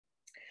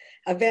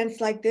Events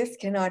like this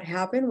cannot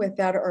happen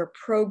without our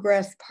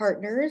progress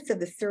partners of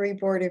the Surrey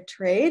Board of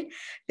Trade.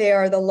 They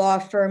are the law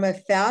firm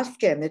of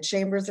Fasken, the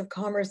Chambers of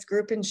Commerce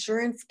Group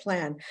Insurance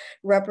Plan,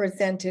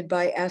 represented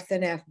by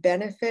SNF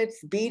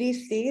Benefits,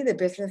 BDC, the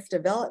Business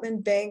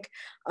Development Bank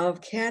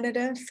of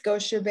Canada,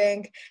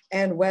 Scotiabank,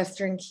 and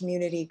Western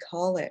Community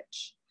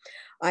College.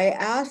 I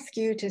ask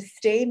you to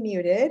stay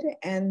muted,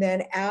 and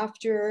then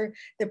after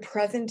the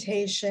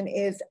presentation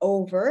is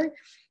over,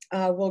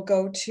 we'll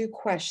go to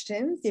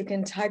questions. You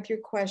can type your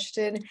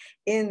question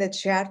in the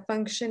chat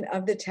function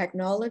of the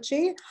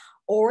technology,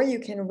 or you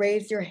can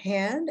raise your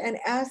hand and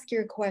ask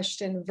your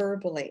question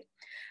verbally.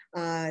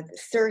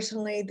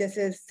 Certainly, this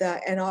is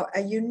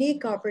a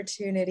unique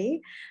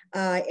opportunity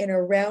in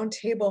a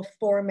roundtable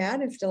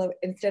format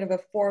instead of a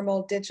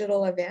formal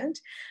digital event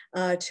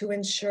to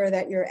ensure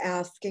that you're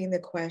asking the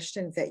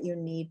questions that you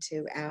need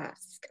to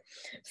ask.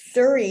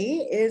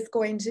 Surrey is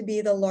going to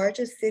be the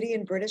largest city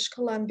in British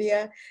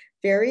Columbia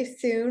very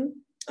soon.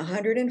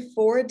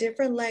 104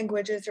 different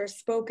languages are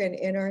spoken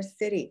in our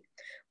city.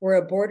 We're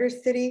a border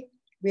city.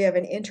 We have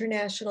an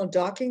international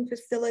docking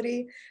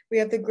facility. We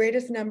have the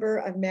greatest number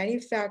of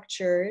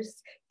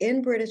manufacturers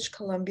in British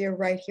Columbia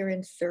right here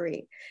in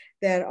Surrey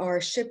that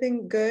are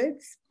shipping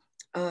goods,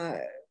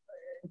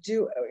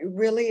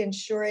 really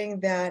ensuring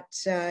that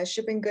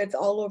shipping goods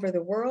all over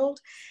the world,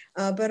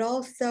 but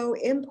also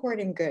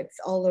importing goods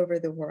all over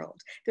the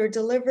world. They're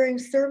delivering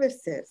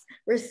services,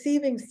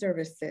 receiving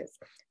services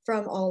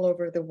from all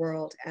over the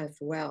world as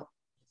well.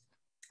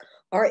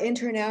 Our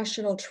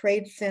International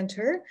Trade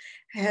Center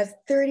has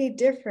 30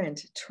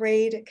 different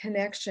trade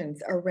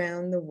connections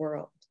around the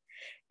world.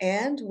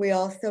 And we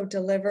also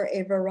deliver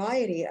a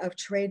variety of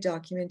trade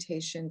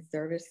documentation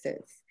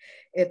services.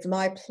 It's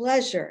my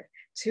pleasure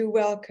to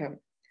welcome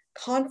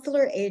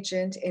Consular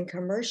Agent in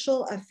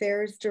Commercial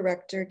Affairs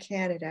Director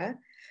Canada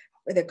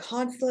for the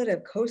Consulate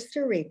of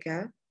Costa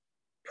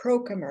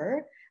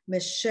Rica-Procomer,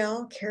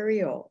 Michelle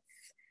Corriols.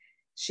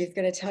 She's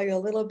going to tell you a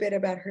little bit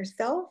about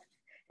herself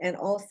and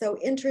also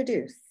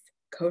introduce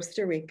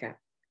Costa Rica.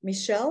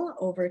 Michelle,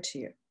 over to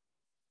you.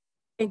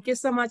 Thank you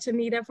so much,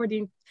 Anita, for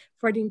the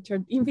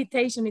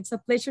invitation. It's a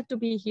pleasure to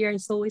be here.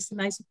 It's always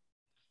nice.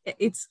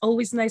 It's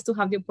always nice to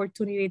have the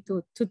opportunity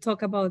to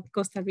talk about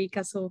Costa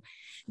Rica. So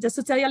just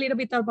to tell you a little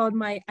bit about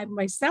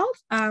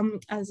myself,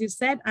 as you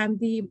said, I'm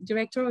the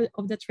director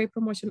of the Trade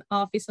Promotion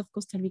Office of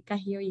Costa Rica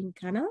here in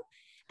Canada.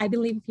 I've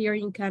been living here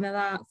in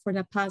Canada for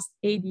the past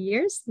 8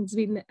 years. It's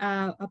been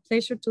a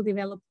pleasure to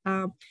develop,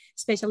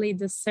 especially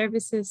the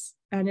services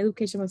and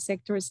educational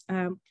sectors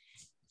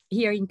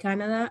here in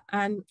Canada.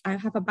 And I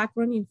have a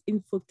background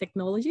in food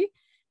technology.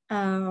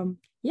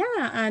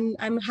 Yeah, and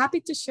I'm happy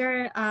to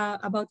share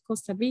about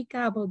Costa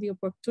Rica, about the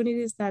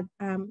opportunities that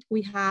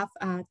we have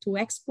to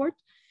export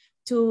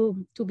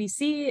to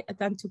BC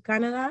and to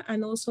Canada,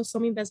 and also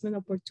some investment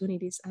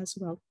opportunities as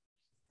well.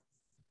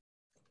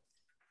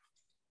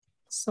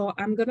 So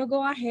I'm gonna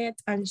go ahead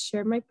and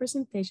share my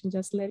presentation.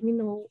 Just let me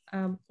know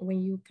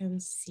when you can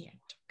see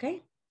it,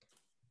 okay?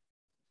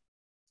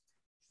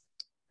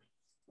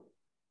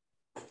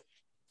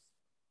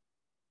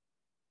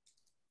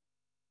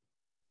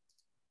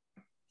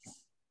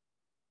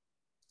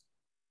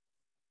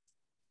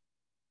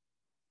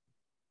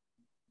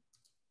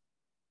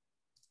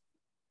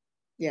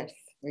 Yes,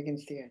 we can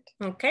see it.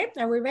 Okay,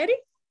 are we ready?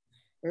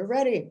 We're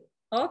ready.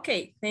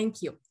 Okay,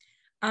 thank you.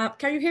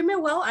 Can you hear me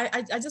well?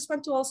 I just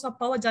want to also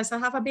apologize. I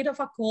have a bit of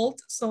a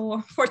cold, so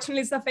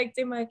unfortunately it's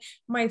affecting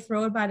my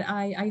throat, but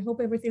I hope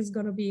everything's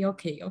gonna be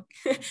okay.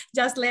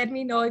 Just let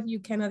me know if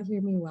you cannot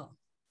hear me well.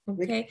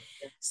 Okay,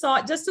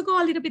 so just to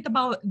go a little bit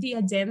about the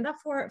agenda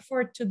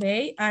for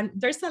today, and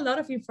there's a lot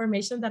of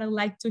information that I'd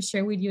like to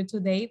share with you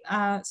today,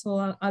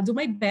 so I'll do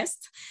my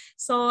best.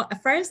 So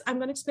first, I'm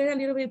gonna explain a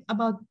little bit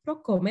about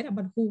Procomer,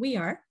 about who we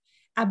are,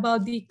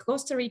 about the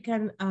Costa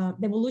Rican,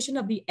 the evolution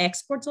of the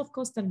exports of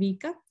Costa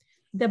Rica,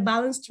 the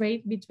balanced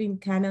trade between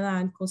Canada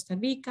and Costa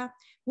Rica,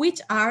 which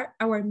are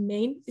our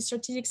main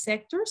strategic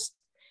sectors.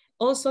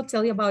 Also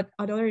tell you about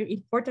another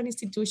important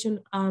institution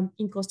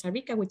in Costa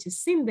Rica, which is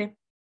CINDE,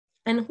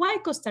 and why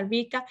Costa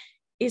Rica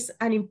is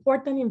an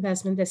important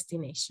investment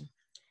destination.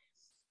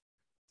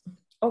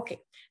 Okay,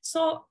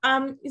 so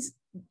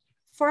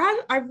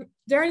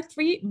there are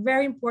three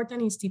very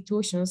important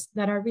institutions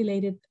that are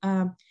related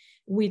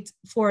with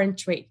foreign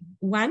trade.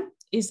 One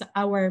is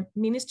our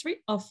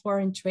Ministry of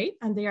Foreign Trade,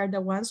 and they are the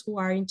ones who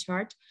are in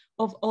charge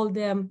of all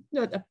the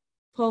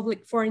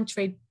public foreign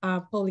trade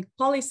public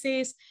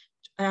policies,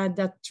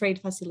 the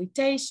trade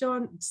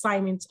facilitation,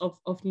 assignments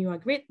of new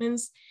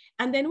agreements.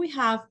 And then we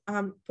have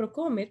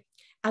Procomer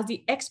as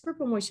the export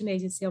promotion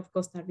agency of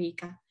Costa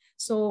Rica.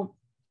 So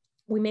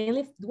we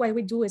mainly, what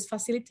we do is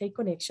facilitate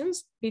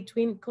connections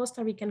between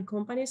Costa Rican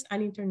companies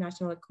and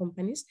international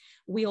companies.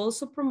 We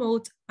also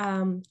promote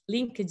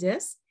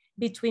linkages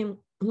between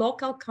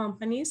local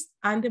companies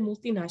and the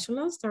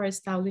multinationals that are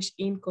established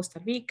in Costa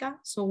Rica.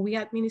 So we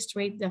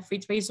administrate the free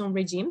trade zone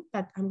regime,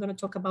 that I'm going to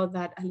talk about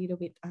that a little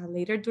bit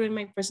later during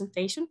my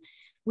presentation.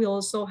 We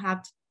also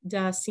have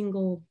the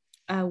single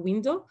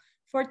window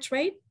for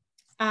trade.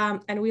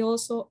 And we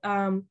also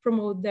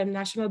promote the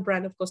national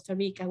brand of Costa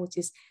Rica, which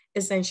is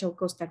Essential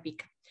Costa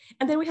Rica.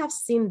 And then we have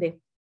CINDE.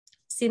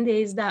 CINDE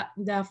is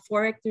the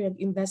foreign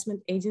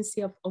investment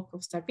agency of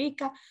Costa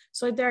Rica.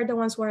 So they're the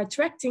ones who are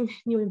attracting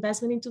new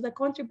investment into the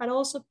country, but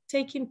also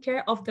taking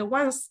care of the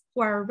ones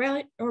who are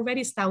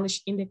already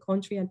established in the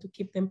country and to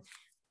keep them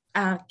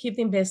keep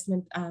the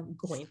investment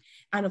going.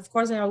 And of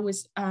course, they're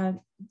always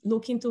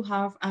looking to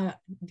have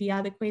the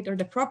adequate or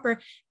the proper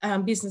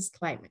business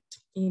climate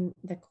in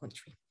the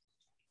country.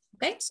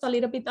 Okay, so a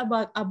little bit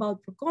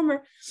about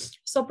Procomer.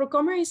 So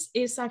Procomer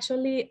is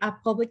actually a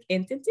public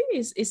entity.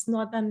 It's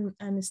not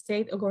an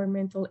state or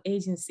governmental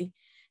agency.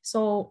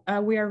 So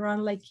we are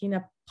run like in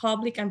a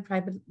public and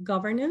private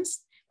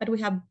governance, but we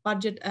have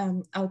budget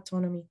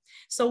autonomy.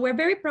 So we're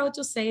very proud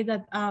to say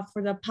that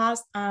for the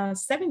past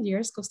 7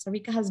 years, Costa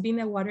Rica has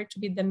been awarded to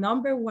be the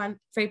 #1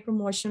 trade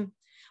promotion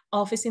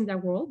office in the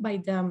world by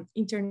the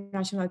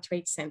International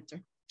Trade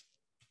Center.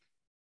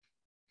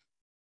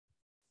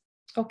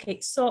 Okay,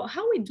 so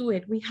how we do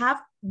it, we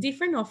have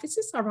different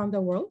offices around the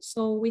world.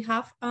 So we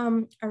have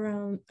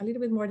around a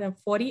little bit more than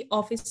 40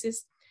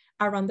 offices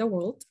around the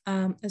world.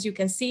 As you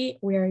can see,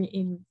 we are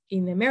in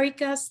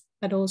Americas,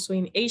 but also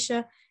in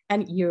Asia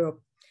and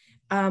Europe.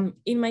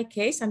 In my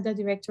case, I'm the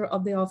director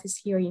of the office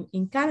here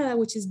in Canada,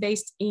 which is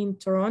based in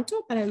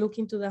Toronto, but I look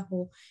into the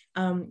whole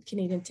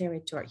Canadian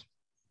territory.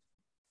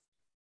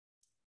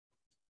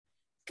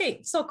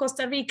 Okay, so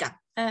Costa Rica,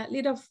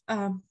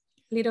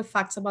 little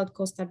facts about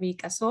Costa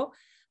Rica. So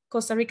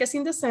Costa Rica is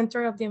in the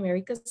center of the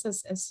Americas,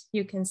 as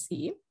you can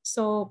see.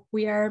 So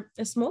we are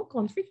a small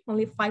country,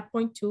 only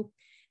 5.2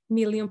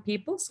 million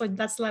people. So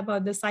that's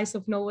about the size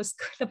of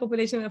the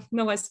population of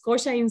Nova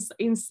Scotia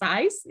in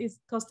size is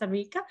Costa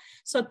Rica.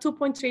 So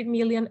 2.3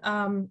 million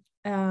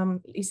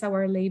is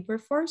our labor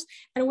force.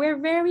 And we're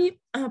very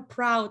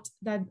proud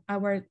that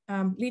our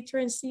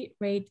literacy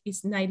rate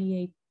is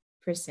 98%.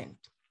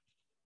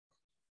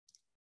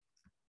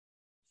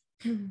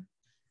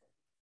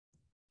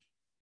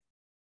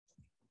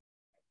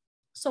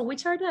 So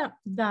which are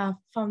the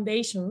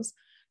foundations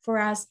for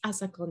us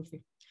as a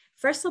country?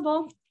 First of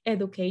all,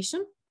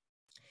 education,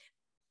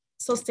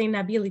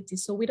 sustainability.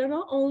 So we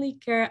don't only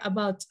care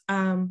about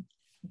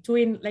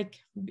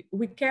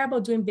we care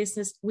about doing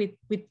business with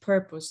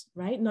purpose,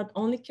 right? Not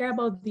only care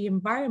about the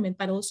environment,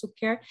 but also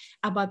care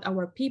about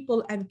our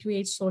people and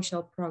create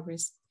social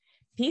progress.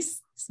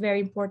 Peace is very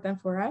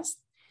important for us,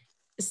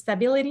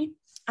 stability,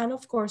 and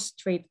of course,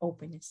 trade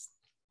openness.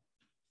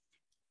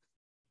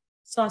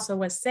 So as I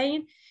was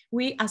saying,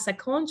 we as a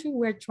country,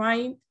 we're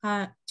trying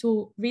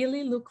to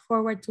really look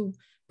forward to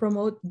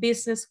promote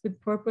business with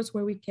purpose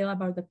where we care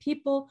about the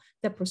people,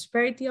 the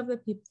prosperity of the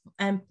people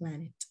and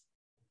planet.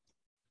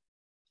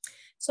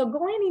 So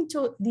going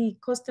into the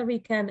Costa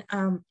Rican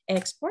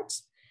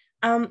exports.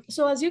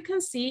 So as you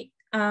can see,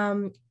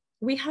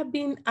 we have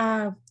been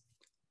a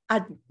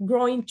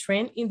growing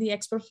trend in the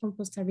exports from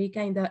Costa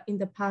Rica in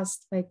the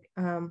past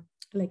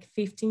like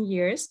 15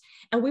 years.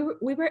 And we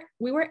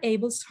were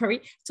able,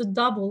 to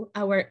double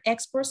our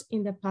exports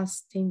in the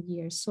past 10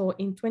 years. So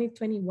in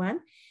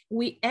 2021,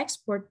 we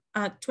export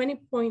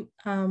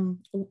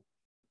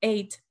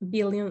 21.8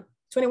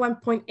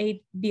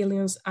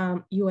 billion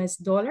US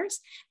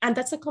dollars. And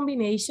that's a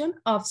combination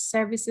of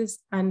services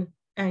and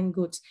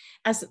goods.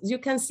 As you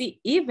can see,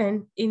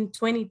 even in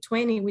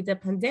 2020 with the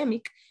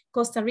pandemic,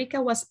 Costa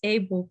Rica was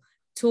able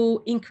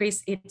to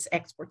increase its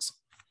exports.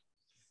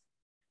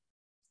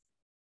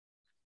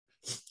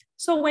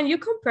 So when you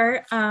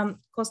compare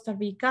Costa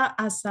Rica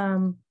as,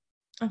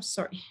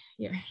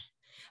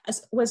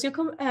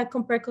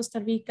 compare Costa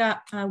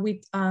Rica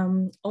with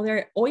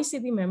other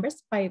OECD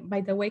members,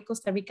 by the way,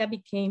 Costa Rica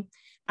became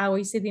an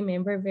OECD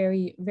member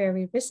very,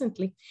 very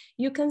recently.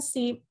 You can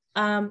see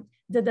that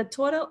the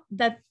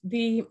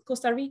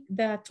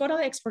total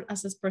export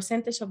as a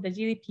percentage of the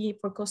GDP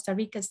for Costa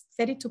Rica is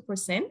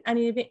 32%, and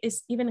it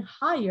is even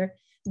higher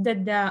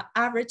than the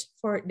average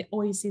for the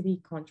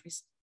OECD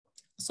countries.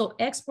 So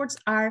exports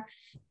are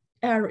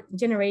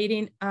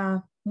generating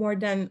more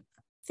than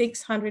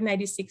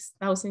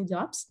 696,000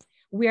 jobs.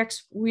 We were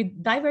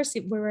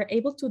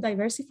able to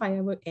diversify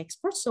our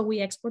exports. So we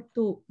export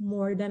to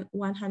more than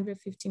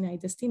 159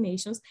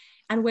 destinations,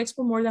 and we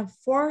export more than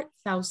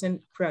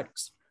 4,000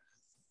 products.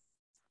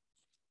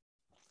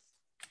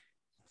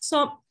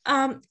 So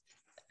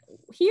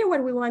here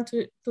what we want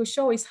to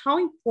show is how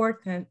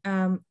important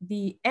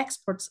the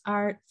exports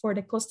are for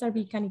the Costa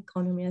Rican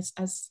economy.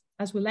 As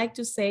we like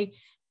to say,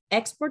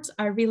 exports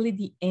are really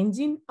the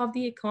engine of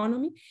the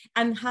economy,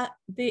 and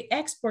the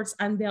exports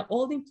and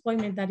all the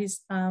employment that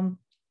is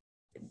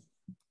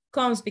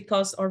comes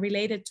because or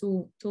related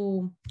to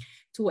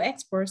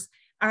exports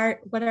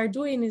are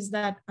doing is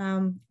that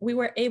we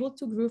were able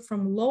to grow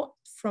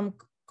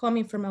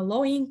coming from a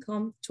low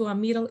income to a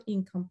middle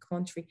income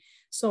country.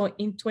 So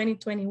in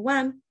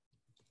 2021,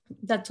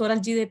 the total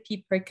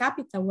GDP per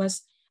capita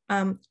was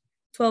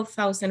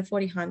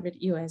 $12,400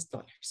 US.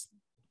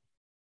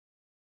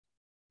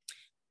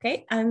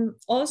 Okay, and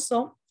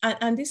also,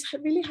 and this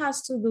really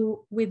has to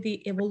do with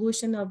the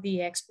evolution of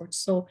the exports.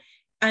 So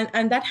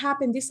And that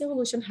happened, this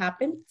evolution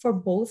happened for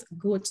both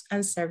goods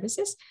and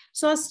services.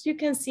 So as you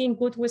can see in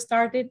goods, we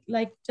started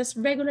like just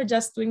regular,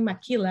 just doing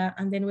maquila,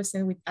 and then we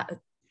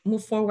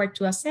move forward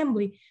to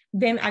assembly,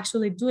 then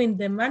actually doing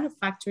the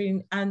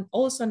manufacturing, and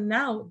also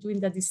now doing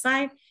the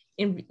design,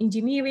 in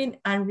engineering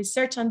and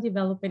research and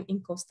development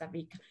in Costa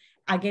Rica.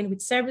 Again,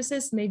 with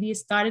services, maybe it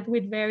started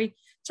with very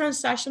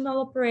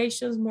transactional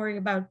operations, more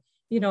about,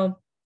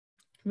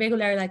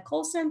 regular like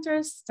call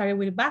centers, started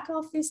with back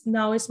office.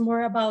 Now it's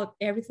more about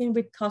everything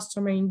with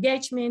customer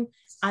engagement,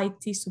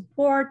 IT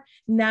support.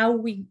 Now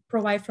we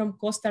provide from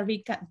Costa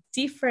Rica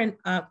different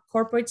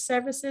corporate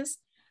services,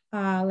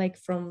 like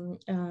from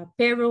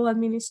payroll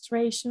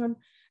administration,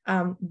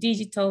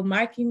 digital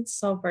marketing,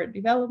 software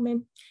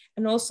development,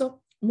 and also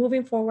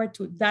moving forward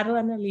to data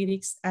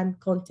analytics and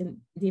content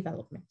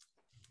development.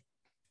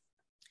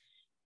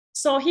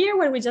 So here,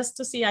 when we just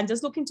to see, I'm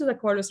just looking to the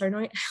Corriols. I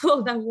know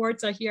all the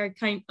words are here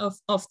kind of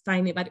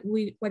tiny, but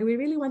what we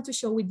really want to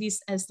show with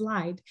this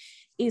slide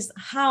is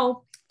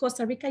how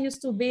Costa Rica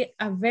used to be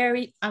a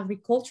very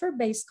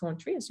agriculture-based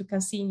country, as you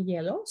can see in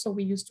yellow. So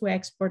we used to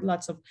export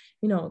lots of,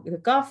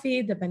 the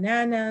coffee, the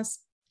bananas,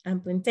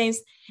 and plantains.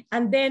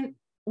 And then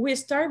we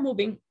start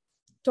moving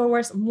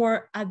towards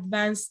more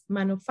advanced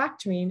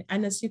manufacturing.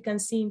 And as you can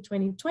see in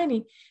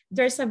 2020,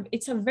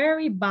 it's a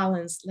very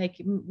balanced,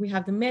 like we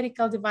have the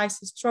medical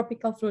devices,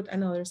 tropical fruit,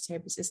 and other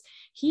services.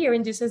 Here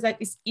in this is that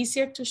it's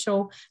easier to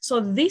show. So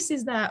this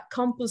is the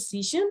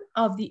composition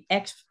of the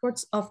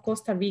exports of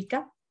Costa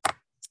Rica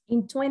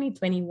in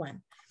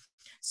 2021.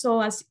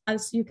 So as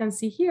you can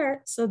see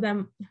here, so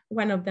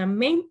one of the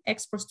main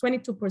exports,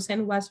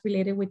 22%, was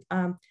related with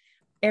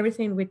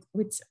everything with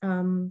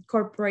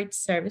corporate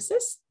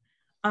services,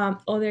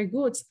 other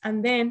goods.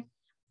 And then,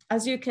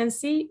 as you can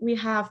see, we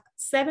have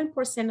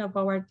 7% of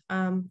our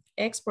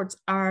exports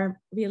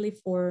are really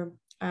for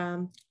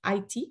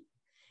IT.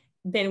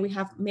 Then we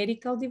have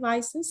medical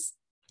devices,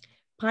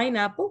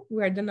 pineapple.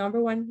 We are the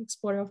 #1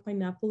 exporter of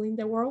pineapple in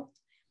the world.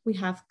 We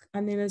have,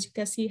 and then as you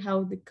can see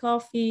how the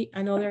coffee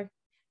and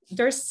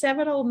there's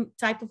several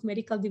type of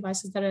medical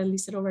devices that are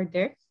listed over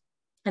there,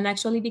 and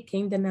actually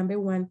became the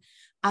 #1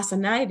 as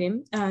an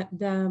item,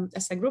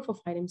 as a group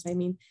of items, I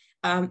mean,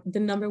 the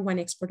 #1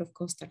 export of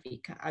Costa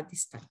Rica at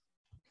this time.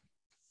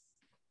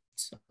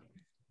 So,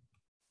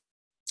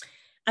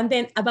 and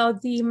then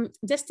about the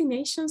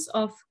destinations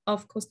of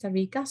Costa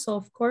Rica. So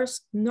of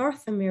course,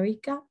 North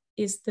America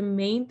is the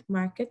main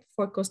market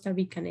for Costa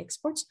Rican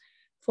exports.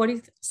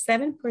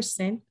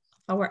 47%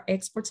 of our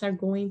exports are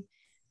going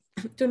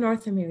to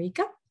North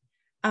America.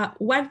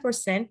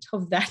 1%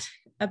 of that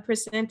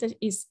percentage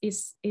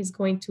is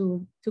going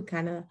to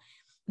Canada.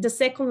 The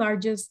second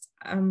largest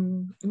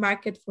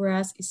market for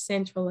us is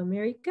Central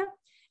America,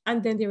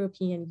 and then the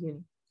European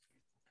Union.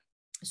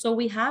 So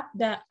we have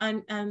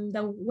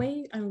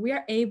we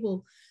are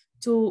able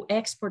to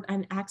export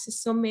and access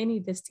so many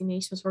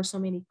destinations or so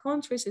many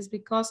countries is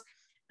because,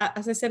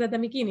 as I said at the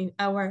beginning,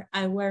 our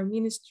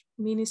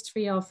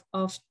Ministry of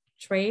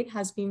Trade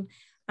has been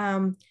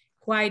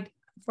quite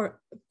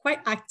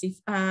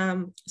active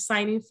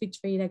signing free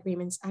trade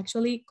agreements.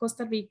 Actually,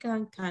 Costa Rica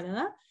and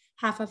Canada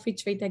have a free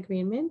trade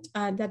agreement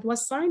that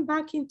was signed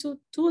back into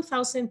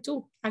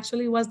 2002.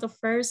 Actually, was the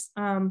first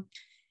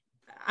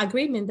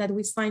agreement that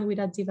we signed with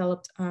a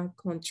developed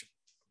country.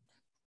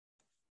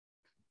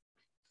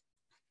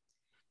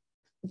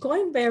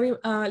 Going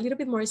a little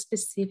bit more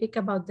specific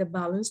about the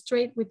balance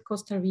trade with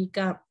Costa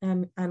Rica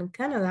and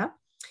Canada,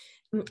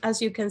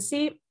 as you can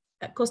see,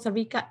 Costa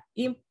Rica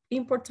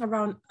imports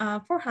around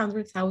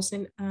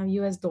 $400,000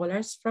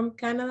 US from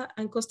Canada,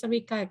 and Costa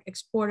Rica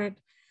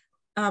exported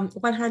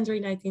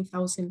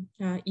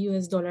 $119,000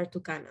 US to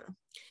Canada.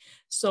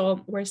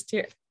 So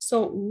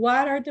so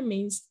what are the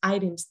main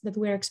items that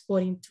we're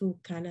exporting to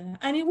Canada?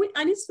 And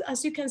it's,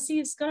 as you can see,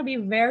 it's going to be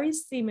very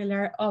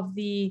similar of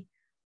the,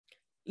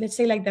 let's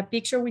say, like the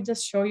picture we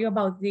just showed you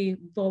about the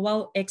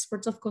global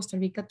exports of Costa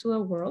Rica to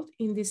the world.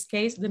 In this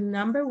case, the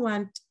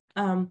 #1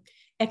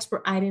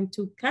 export item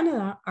to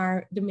Canada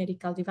are the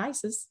medical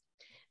devices.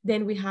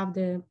 Then we have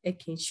the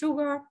cane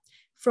sugar,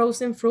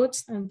 frozen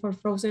fruits, and for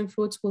frozen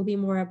fruits will be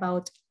more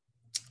about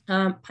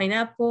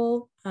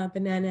pineapple,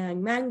 banana,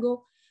 and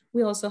mango.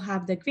 We also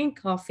have the green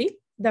coffee,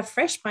 the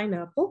fresh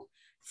pineapple,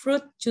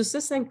 fruit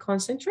juices and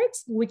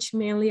concentrates, which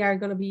mainly are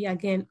going to be,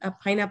 again,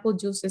 pineapple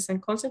juices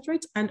and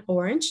concentrates, and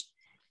orange.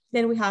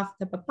 Then we have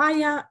the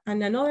papaya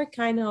and another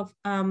kind of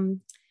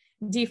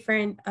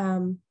different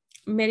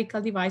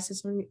medical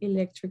devices or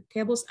electric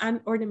cables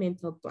and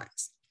ornamental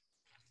plants.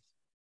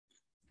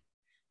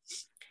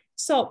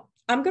 So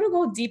I'm going to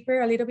go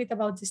deeper a little bit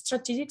about the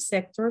strategic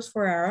sectors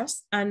for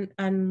us and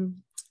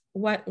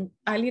what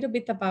a little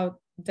bit about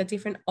the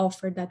different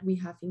offer that we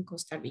have in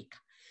Costa Rica.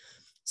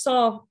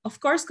 So of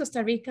course,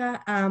 Costa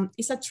Rica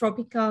is a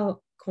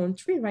tropical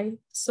country, right?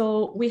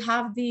 So we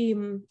have the,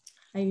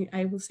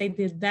 I would say,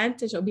 the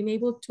advantage of being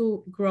able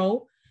to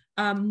grow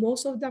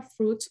most of the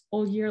fruits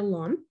all year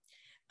long.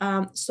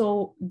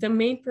 So the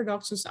main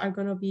productions are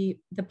going to be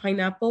the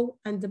pineapple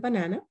and the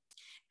banana.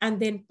 And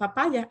then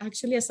papaya,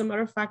 actually, as a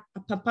matter of fact,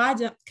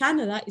 papaya,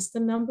 Canada is the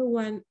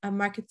 #1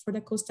 market for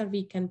the Costa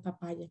Rican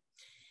papaya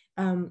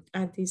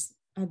at this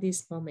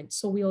moment.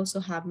 So we also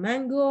have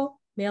mango,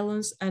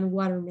 melons, and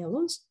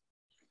watermelons.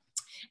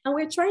 And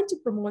we're trying to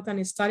promote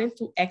and starting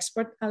to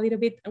export a little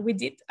bit. We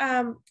did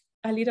a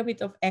little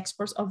bit of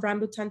exports of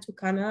rambutan to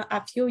Canada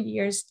a few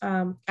years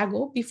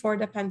ago before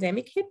the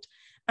pandemic hit.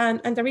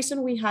 And the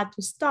reason we had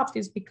to stop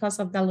is because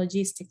of the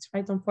logistics,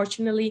 right?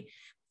 Unfortunately,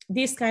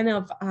 these kind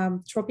of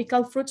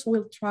tropical fruits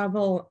will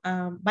travel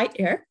by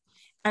air.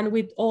 And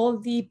with all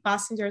the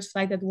passengers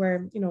flights that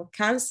were,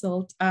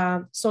 canceled,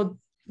 so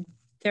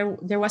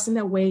there wasn't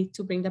a way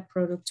to bring the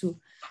product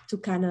to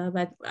Canada.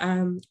 But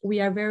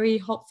we are very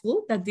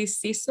hopeful that this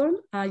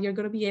season you're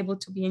going to be able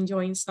to be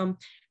enjoying some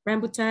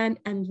rambutan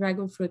and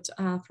dragon fruit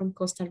from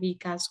Costa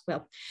Rica as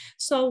well.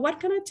 So what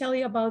can I tell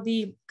you about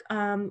the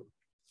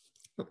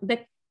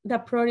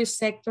produce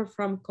sector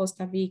from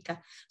Costa Rica?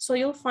 So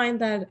you'll find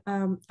that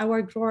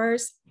our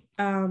growers,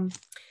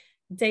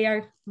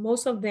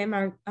 most of them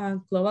are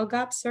Global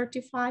Gap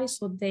certified,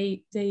 so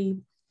they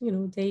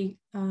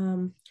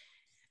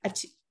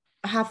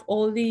have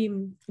all the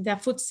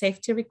food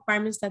safety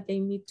requirements that they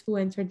need to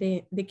enter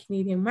the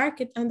Canadian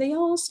market. And they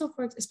also,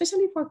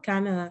 especially for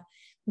Canada,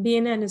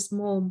 being a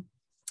small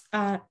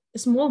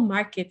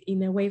market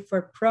in a way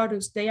for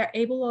products, they are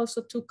able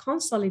also to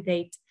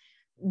consolidate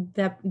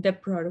the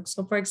products.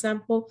 So for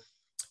example,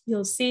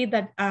 you'll see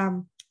that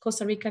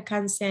Costa Rica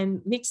can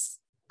send mixed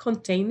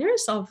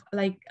containers of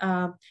like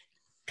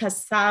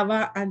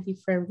cassava and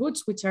different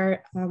roots, which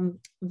are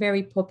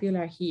very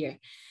popular here.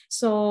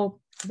 So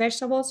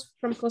vegetables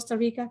from Costa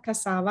Rica,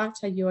 cassava,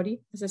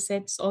 chayote, as I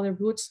said, other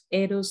roots,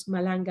 eros,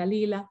 malanga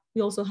lila.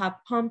 We also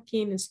have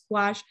pumpkin,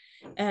 squash.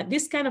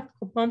 This kind of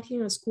pumpkin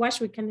and squash,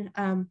 we can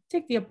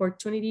take the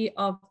opportunity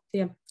of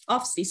the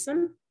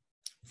off-season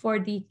for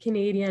the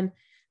Canadian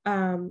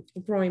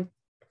growing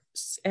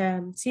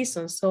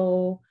season.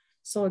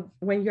 So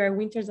when you're in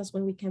winter, that's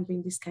when we can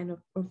bring this kind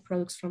of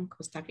products from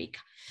Costa Rica.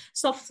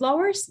 So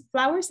flowers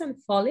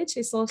and foliage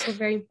is also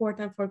very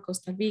important for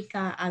Costa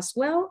Rica as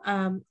well.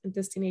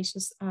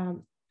 Destinations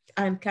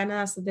and Canada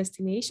as a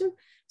destination.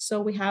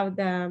 So we have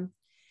the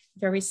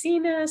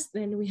resinas,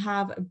 then we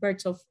have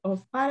birds of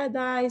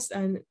paradise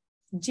and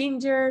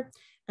ginger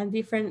and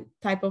different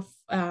type of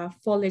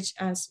foliage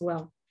as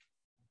well.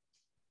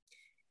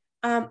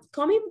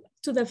 Coming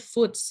to the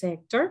food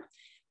sector,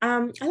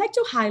 I like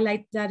to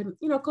highlight that,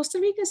 Costa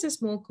Rica is a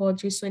small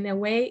country. So in a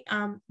way,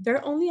 there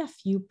are only a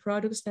few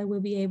products that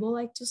we'll be able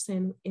to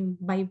send in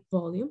by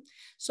volume.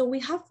 So we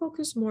have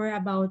focused more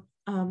about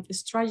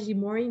strategy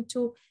more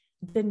into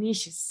the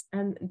niches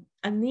and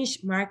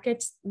niche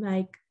markets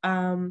like,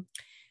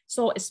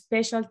 so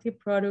specialty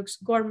products,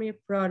 gourmet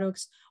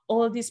products,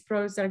 all of these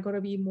products that are going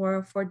to be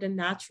more for the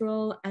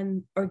natural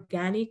and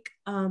organic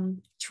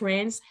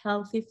trends,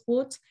 healthy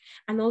foods.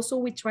 And also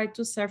we try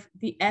to serve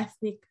the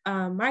ethnic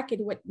market,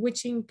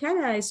 which in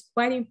Canada is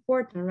quite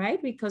important,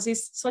 right? Because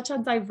it's such a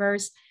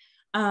diverse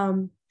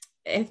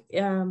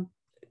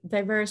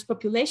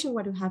population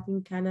what we have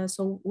in Canada.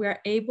 So we're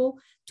able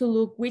to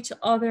look which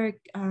other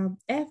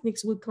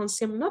ethnics will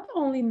consume not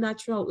only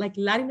natural like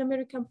Latin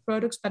American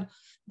products, but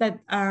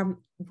that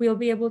will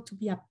be able to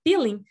be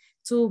appealing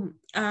to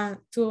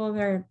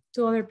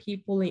other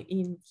people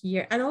in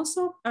here. And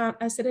also,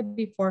 I said it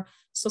before,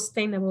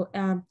 sustainable.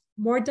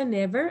 More than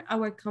ever,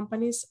 our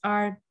companies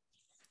are,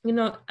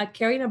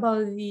 caring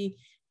about the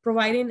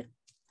providing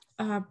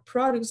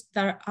products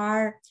that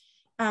are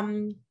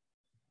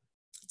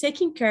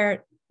taking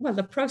care. Well,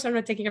 the products are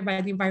not taking care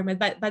of the environment,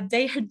 but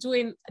they are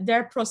doing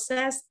their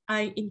process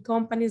in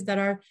companies that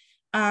are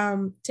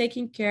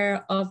taking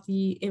care of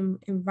the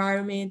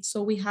environment.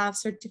 So we have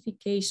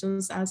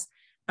certifications as,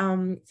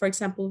 for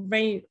example,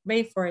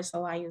 Rainforest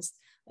Alliance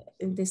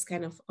in this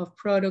kind of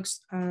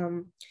products.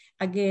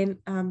 Again,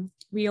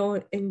 we all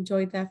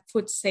enjoy the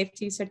food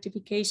safety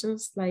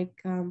certifications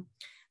like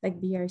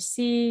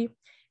BRC,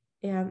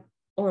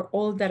 or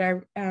all that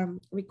are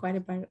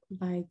required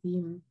by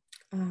the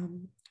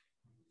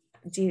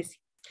GSC.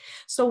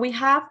 So we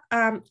have,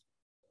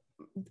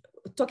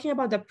 talking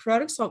about the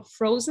products of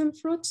frozen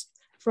fruits,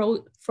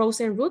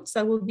 frozen roots,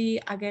 that will be,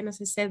 again,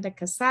 as I said, the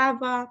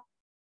cassava,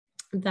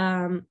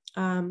 the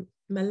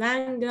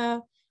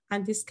malanga,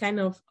 and this kind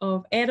of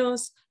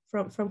eros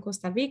from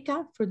Costa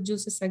Rica, fruit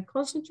juices and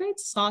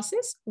concentrates,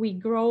 sauces. We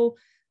grow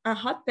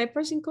hot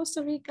peppers in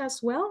Costa Rica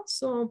as well.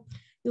 So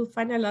you'll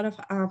find a lot of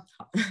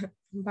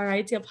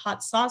variety of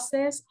hot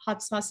sauces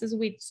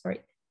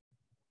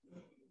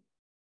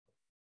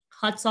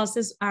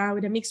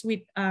with a mix with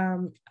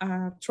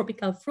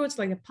tropical fruits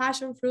like the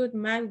passion fruit,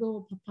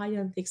 mango, papaya,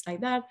 and things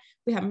like that.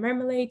 We have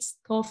marmalades,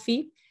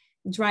 coffee,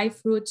 dry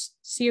fruits,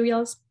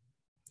 cereals,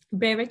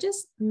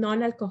 beverages,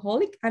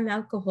 non-alcoholic and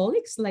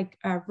alcoholics like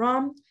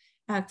rum,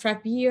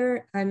 craft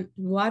beer, and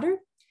water.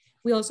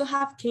 We also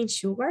have cane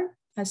sugar,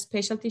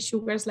 specialty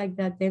sugars like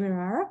the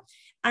demerara,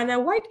 and a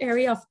wide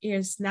area of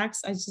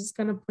snacks. I'm just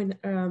gonna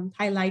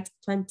highlight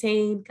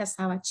plantain,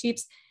 cassava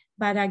chips,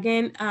 But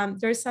again,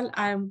 there's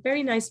a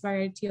very nice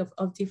variety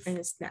of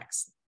different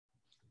snacks.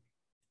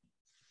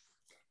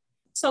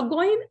 So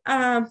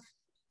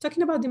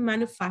talking about the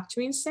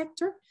manufacturing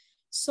sector.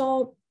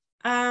 So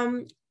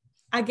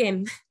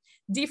again,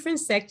 different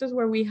sectors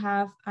where we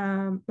have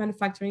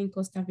manufacturing in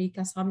Costa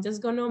Rica. So I'm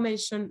just gonna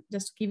mention,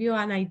 just to give you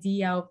an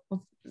idea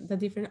of the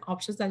different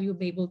options that you'll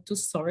be able to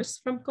source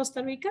from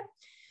Costa Rica.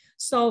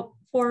 So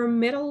for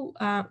metal,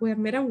 we have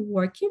metal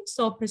working,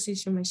 so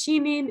precision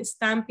machining,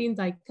 stamping,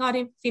 die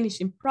cutting,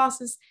 finishing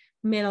process,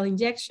 metal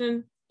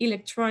injection,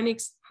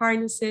 electronics,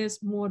 harnesses,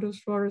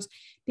 motors, rotors,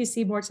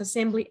 PC boards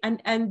assembly.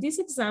 And these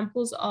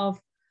examples of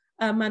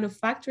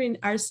manufacturing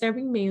are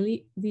serving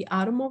mainly the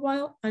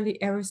automobile and the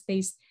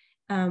aerospace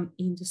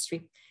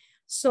industry.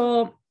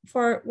 So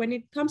for when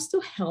it comes to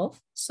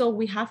health, so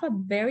we have a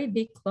very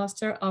big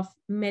cluster of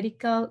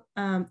medical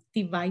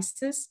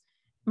devices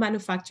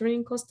manufacturing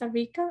in Costa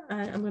Rica.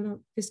 I'm going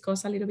to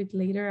discuss a little bit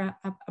later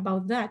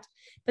about that.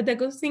 But the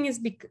good thing is,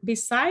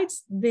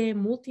 besides the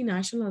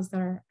multinationals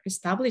that are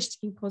established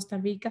in Costa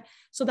Rica,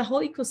 so the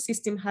whole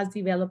ecosystem has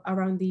developed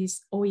around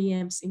these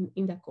OEMs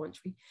in the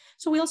country.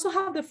 So we also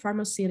have the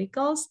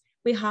pharmaceuticals.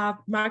 We have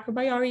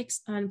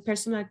microbiotics and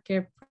personal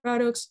care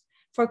products.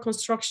 For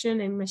construction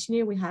and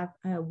machinery, we have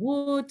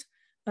wood,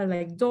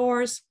 like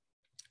doors,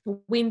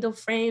 window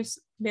frames,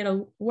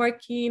 metal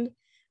working,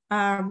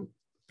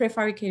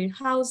 prefabricated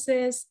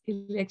houses,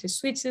 electric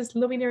switches,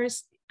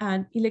 luminaires,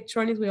 and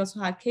electronics. We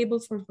also have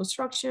cables for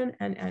construction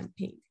and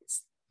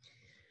paintings.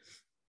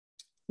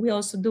 We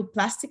also do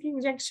plastic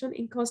injection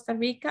in Costa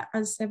Rica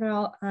and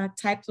several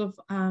types of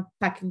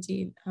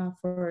packaging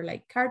for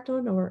like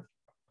carton or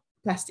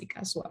plastic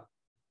as well.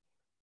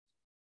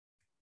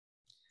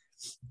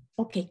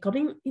 Okay,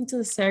 coming into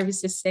the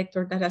services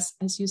sector, that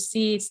as you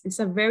see, it's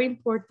a very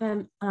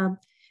important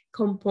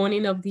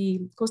component of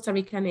the Costa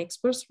Rican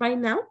exports right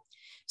now.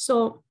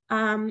 So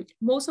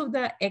most of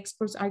the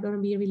exports are going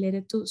to be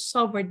related to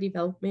software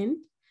development,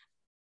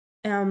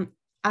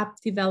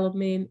 app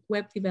development,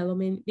 web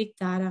development, big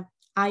data,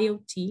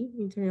 IoT,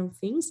 Internet of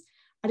Things,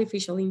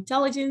 artificial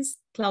intelligence,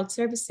 cloud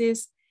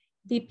services,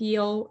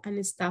 BPO,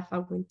 and staff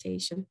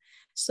augmentation.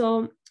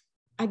 So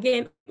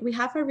again, we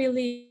have a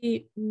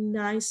really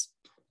nice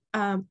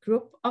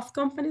group of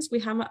companies. We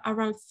have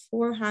around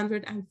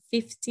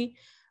 450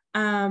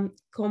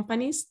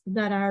 companies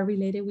that are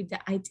related with the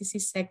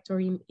ITC sector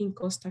in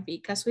Costa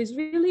Rica. So it's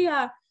really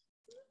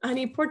an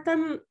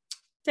important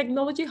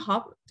technology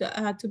hub,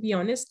 to be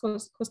honest,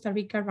 Costa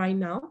Rica right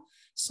now.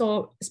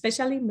 So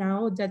especially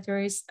now that there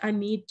is a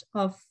need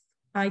of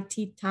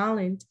IT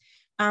talent,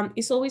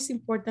 it's always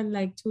important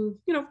like to,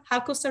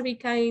 have Costa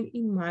Rica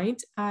in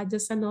mind.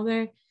 Just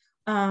another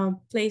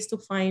place to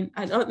find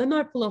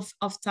another pool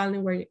of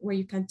talent where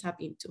you can tap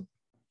into.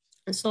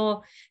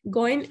 So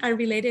going and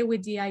related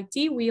with the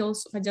IT, we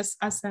also just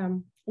as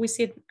we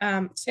see it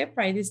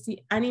separate is the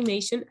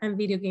animation and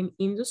video game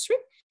industry.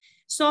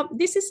 So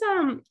this is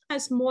a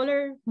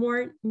smaller,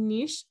 more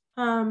niche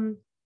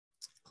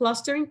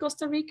cluster in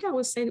Costa Rica. I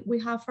would say we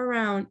have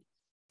around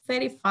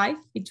 35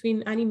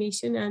 between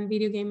animation and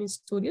video game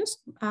studios.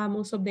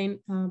 Most of them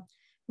could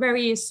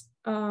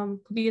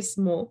be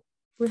small.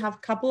 We have a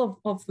couple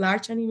of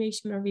large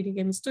animation or video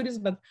game studios,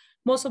 but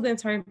most of them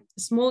are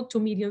small to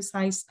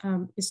medium-sized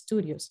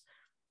studios.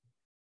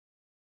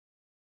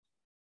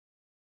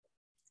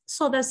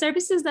 So the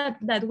services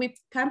that we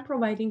can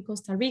provide in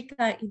Costa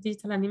Rica in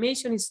digital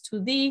animation is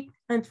 2D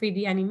and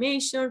 3D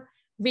animation,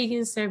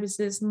 rigging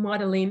services,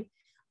 modeling,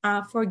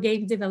 for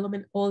game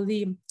development, all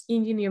the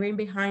engineering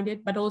behind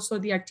it, but also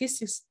the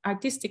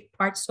artistic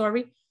part,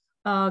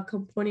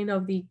 component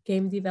of the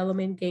game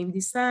development, game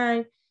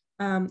design,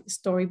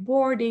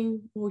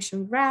 storyboarding,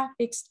 motion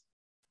graphics.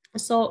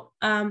 So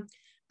a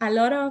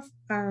lot of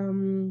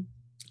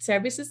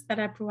services that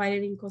are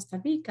provided in Costa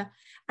Rica.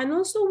 And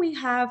also we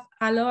have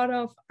a lot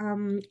of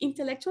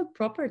intellectual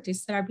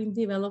properties that are being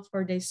developed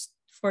for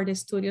the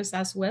studios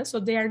as well. So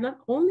they are not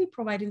only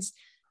providing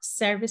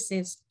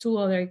services to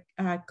other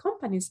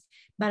companies,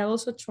 but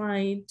also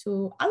trying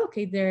to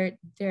allocate their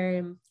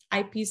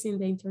IPs in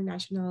the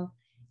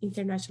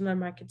international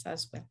markets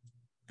as well,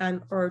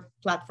 and or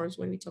platforms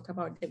when we talk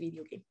about the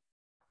video game.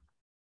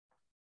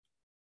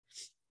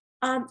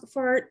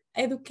 For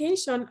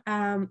education,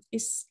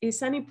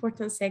 is an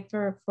important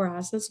sector for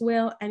us as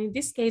well. And in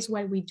this case,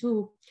 what we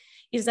do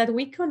is that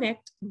we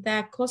connect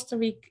the Costa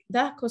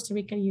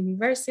Rican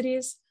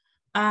universities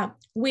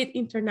with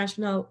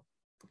international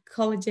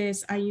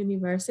colleges and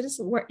universities,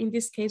 where in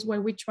this case,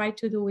 what we try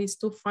to do is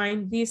to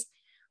find these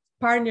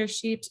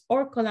partnerships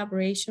or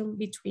collaboration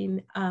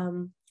between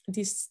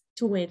these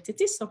two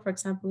entities. So for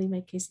example, in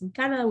my case in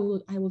Canada,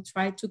 I will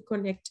try to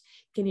connect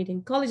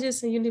Canadian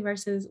colleges and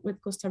universities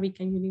with Costa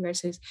Rican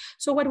universities.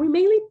 So what we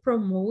mainly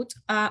promote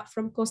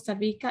from Costa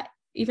Rica,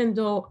 even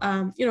though,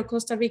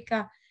 Costa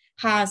Rica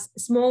has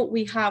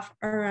we have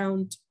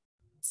around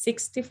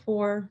 60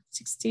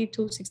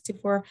 to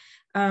 64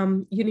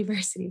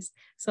 universities.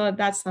 So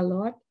that's a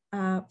lot.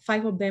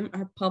 5 of them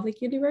are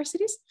public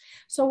universities.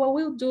 So what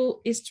we'll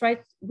do is try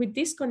with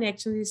these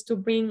connections is to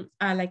bring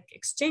like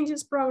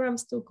exchanges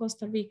programs to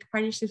Costa Rica,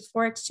 partnerships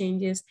for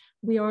exchanges.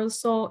 We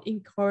also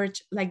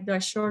encourage like the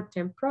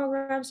short-term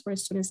programs where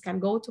students can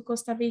go to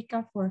Costa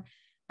Rica for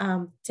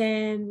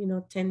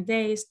 10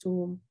 days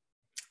to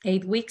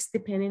 8 weeks,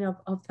 depending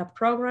of the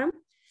program.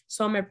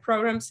 Summer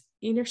programs,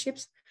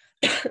 internships,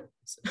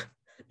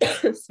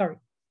 sorry.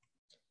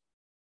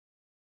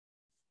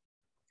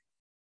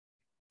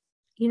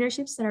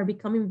 Internships that are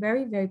becoming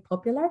very, very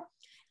popular,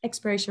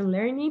 experiential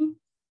learning.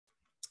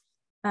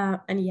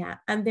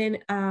 And then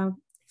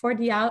for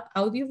the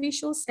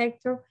audiovisual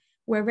sector,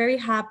 we're very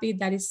happy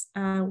that is,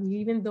 we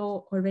even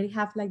though already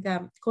have like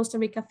the Costa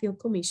Rica Film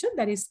Commission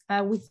that is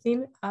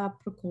within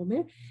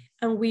Procomer,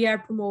 and we are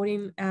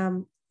promoting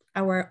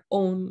our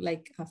own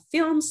like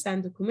films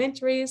and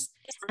documentaries,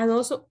 and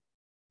also,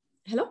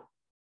 hello?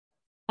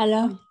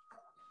 Hello.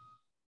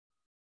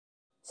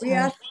 We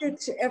ask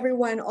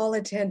everyone, all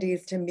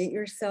attendees, to mute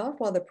yourself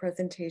while the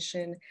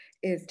presentation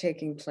is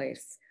taking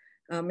place.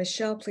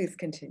 Michelle, please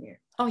continue.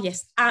 Oh,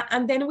 yes.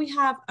 And then we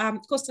have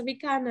Costa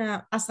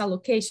Rica as a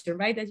location,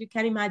 right? As you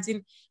can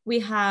imagine, we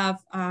have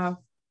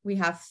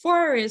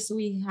forests,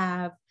 we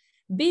have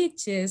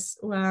beaches,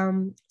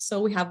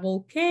 so we have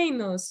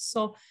volcanoes.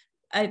 So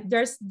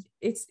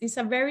it's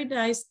a very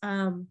nice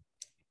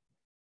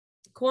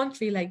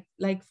country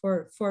like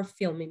for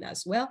filming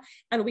as well.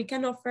 And we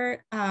can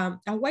offer a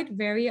wide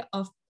variety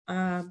of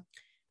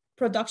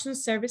production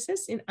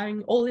services in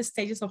all the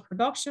stages of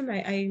production.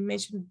 I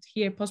mentioned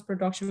here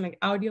post-production like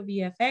audio,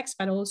 VFX,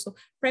 but also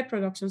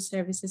pre-production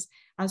services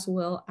as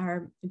well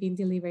are being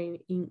delivered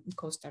in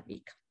Costa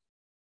Rica.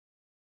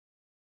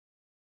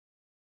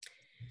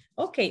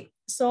 Okay,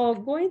 so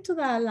going to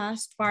the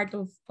last part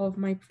of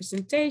my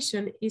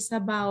presentation is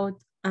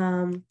about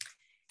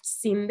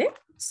CINDE,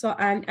 so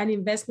and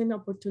investment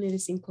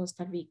opportunities in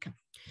Costa Rica.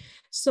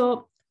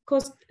 So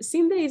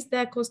CINDE is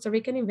the Costa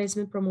Rican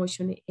Investment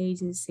Promotion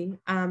Agency,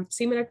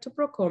 similar to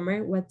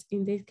Procomer. What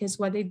in this case,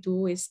 what they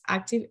do is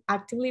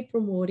actively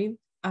promoting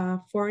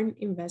foreign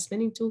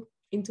investment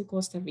into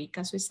Costa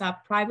Rica. So it's a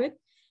private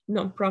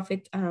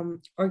nonprofit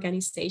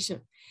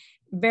organization.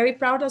 Very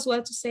proud as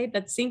well to say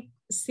that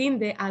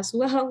CINDE as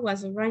well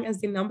was ranked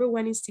as the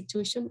 #1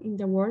 institution in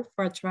the world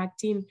for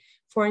attracting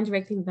foreign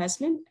direct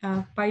investment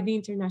by the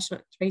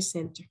International Trade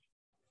Center.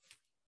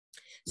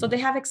 So they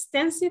have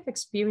extensive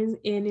experience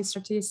in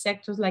strategic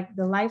sectors like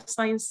the life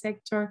science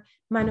sector,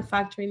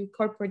 manufacturing,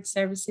 corporate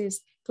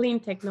services, clean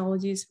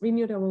technologies,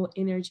 renewable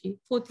energy,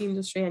 food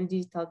industry, and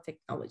digital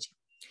technology.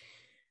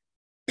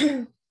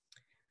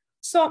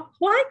 So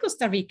why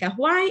Costa Rica?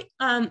 Why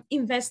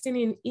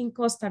investing in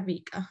Costa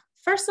Rica?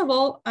 First of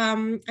all,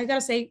 I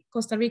gotta say,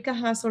 Costa Rica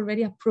has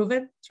already a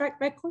proven track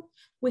record.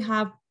 We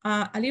have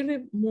a little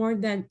bit more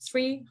than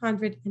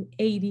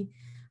 380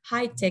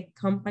 high-tech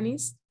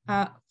companies.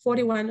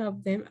 41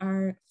 of them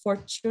are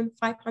Fortune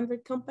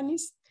 500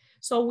 companies.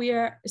 So we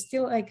are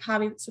still like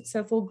having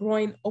successful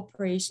growing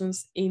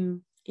operations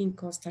in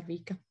Costa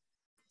Rica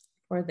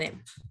for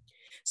them.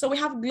 So we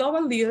have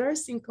global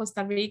leaders in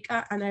Costa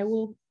Rica, and I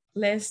will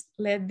let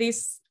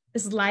this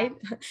slide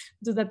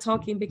do the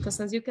talking, because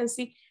as you can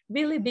see,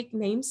 really big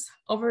names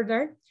over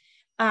there.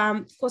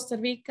 Costa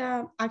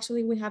Rica,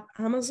 actually we have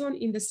Amazon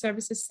in the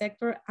services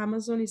sector.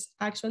 Amazon is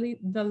actually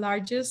the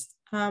largest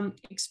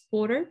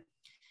exporter,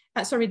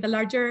 the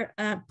larger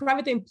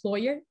private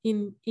employer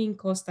in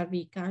Costa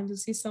Rica. And you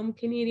see some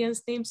Canadian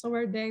names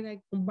over there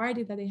like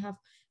Bombardier, that they have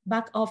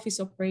back office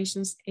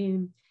operations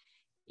in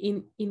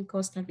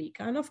Costa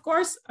Rica. And of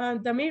course,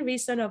 the main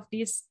reason of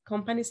these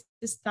companies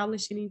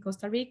establishing in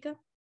Costa Rica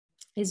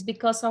is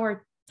because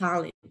our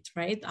talent,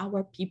 right?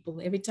 Our people,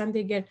 every time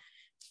they get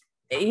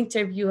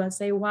interview and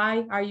say,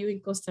 why are you in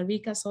Costa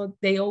Rica? So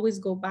they always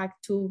go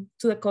back to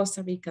the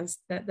Costa Ricans,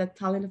 the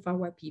talent of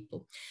our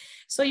people.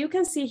 So you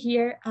can see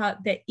here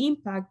the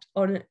impact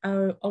on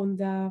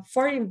the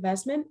foreign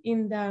investment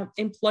in the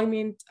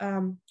employment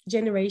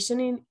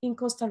generation in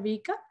Costa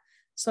Rica.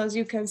 So as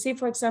you can see,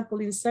 for example,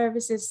 in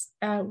services,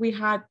 we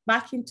had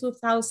back in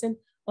 2000,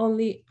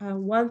 only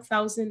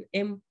 1,000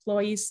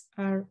 employees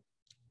are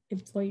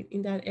employed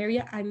in that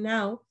area. And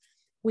now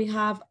we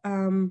have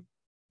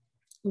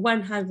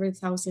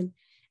 100,000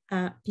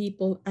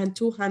 people and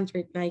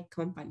 209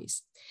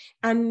 companies.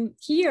 And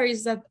here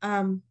is that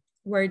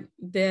where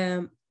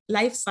the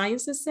life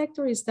sciences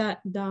sector is the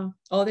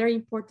other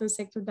important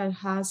sector that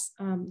has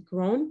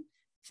grown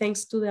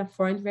thanks to the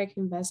foreign direct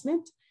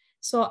investment.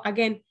 So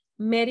again,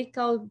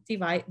 medical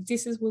device,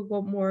 this is will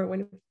go more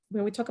when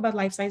we talk about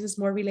life sciences,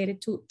 more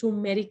related to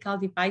medical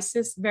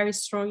devices, very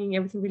strong in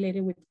everything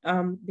related with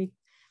the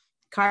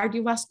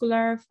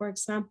cardiovascular, for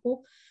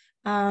example.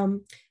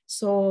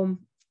 So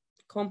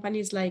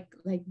companies like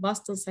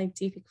Boston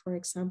Scientific, for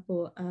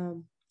example,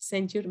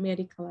 St. Jude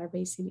Medical are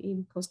based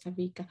in Costa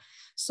Rica.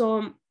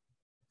 So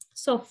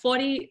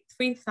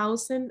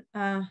 43,000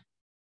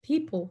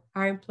 people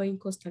are employed in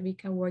Costa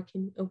Rica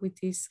working with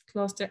this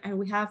cluster, and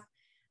we have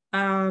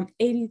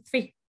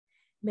 83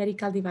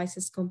 medical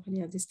devices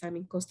company at this time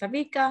in Costa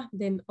Rica,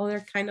 then other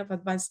kind of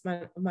advanced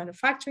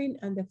manufacturing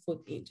and the food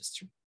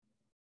industry.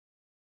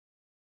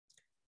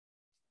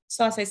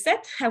 So as I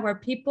said, our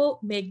people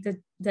make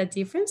the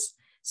difference.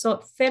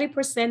 So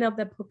 30% of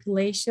the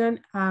population,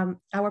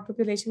 our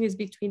population is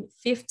between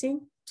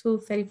 15 to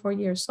 34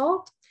 years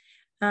old.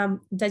 The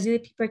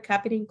GDP per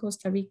capita in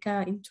Costa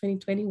Rica in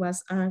 2020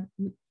 was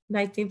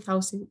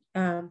 $19,000,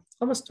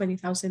 almost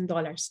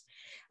 $20,000.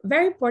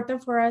 Very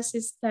important for us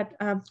is that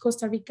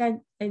Costa Rica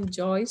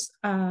enjoys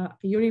a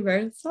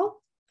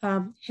universal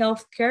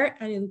healthcare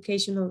and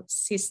educational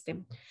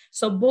system.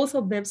 So both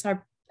of them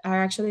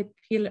are actually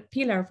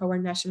pillar of our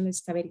national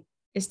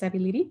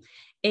stability.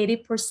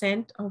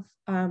 80% of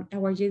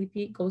our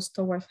GDP goes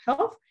towards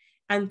health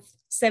and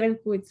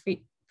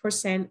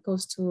 7.3%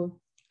 goes to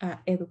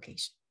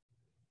education.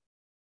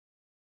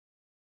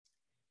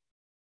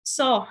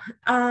 So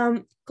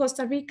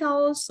Costa Rica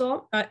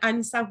also,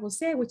 and San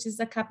Jose, which is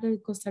the capital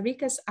of Costa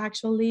Rica, is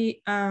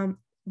actually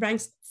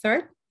ranks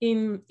third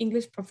in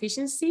English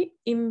proficiency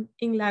in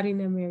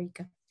Latin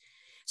America.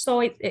 So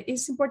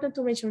it's important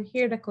to mention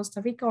here that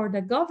Costa Rica, or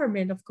the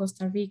government of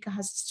Costa Rica,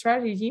 has a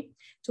strategy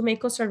to make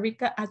Costa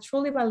Rica a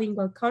truly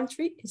bilingual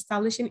country,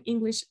 establishing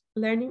English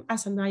learning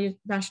as a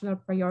national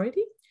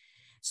priority.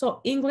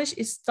 So English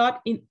is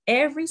taught in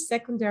every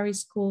secondary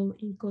school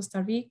in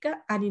Costa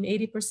Rica and in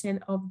 80%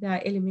 of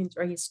the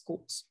elementary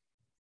schools.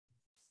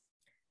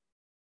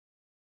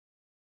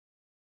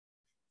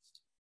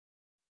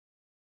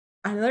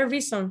 Another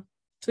reason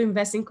to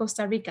invest in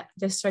Costa Rica,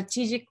 the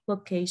strategic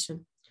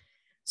location.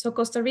 So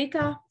Costa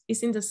Rica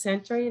is in the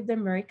center of the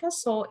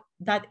Americas, so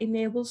that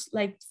enables,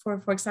 like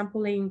for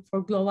example, for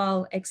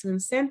global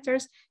excellence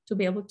centers to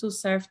be able to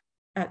serve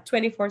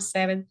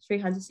 24/7,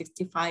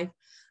 365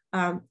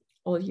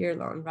 all year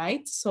long,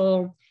 right?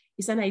 So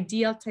it's an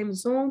ideal time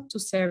zone to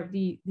serve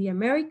the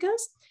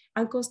Americas,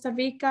 and Costa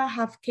Rica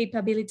have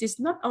capabilities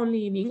not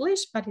only in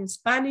English, but in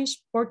Spanish,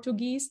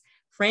 Portuguese,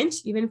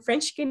 French, even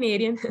French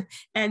Canadian,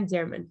 and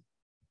German.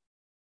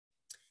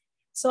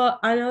 So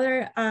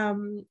another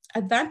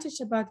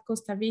advantage about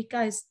Costa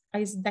Rica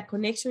is the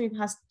connection it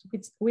has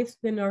with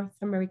the North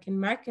American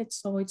market.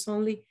 So it's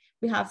only,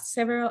 we have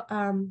several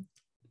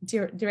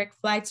direct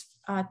flights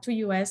to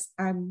US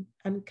and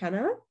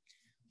Canada.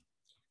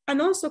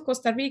 And also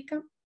Costa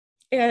Rica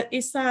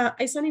is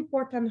an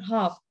important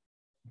hub,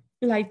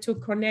 like to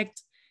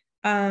connect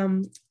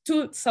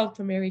to South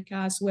America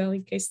as well,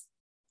 in case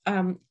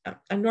a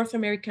North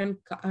American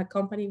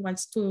company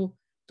wants to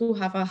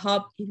have a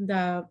hub in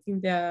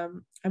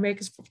the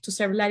Americas to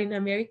serve Latin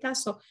America.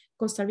 So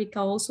Costa Rica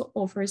also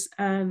offers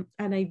an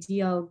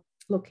ideal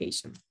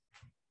location.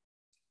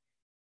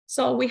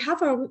 So we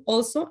have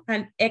also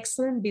an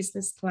excellent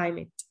business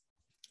climate.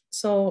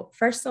 So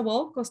first of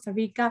all, Costa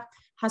Rica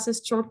has a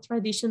strong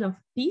tradition of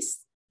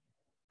peace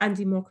and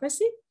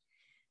democracy.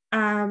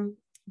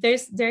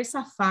 There's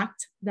a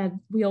fact that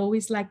we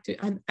always like to,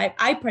 and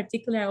I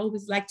particularly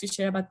always like to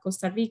share about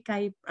Costa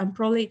Rica, and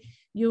probably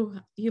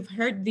you've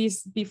heard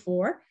this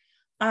before,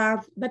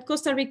 but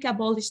Costa Rica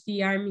abolished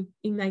the army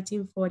in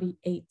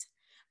 1948.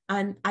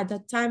 And at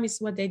that time is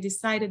what they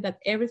decided, that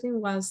everything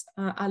was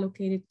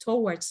allocated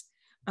towards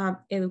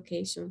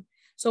education.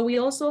 So we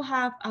also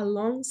have a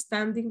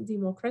long-standing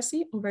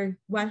democracy over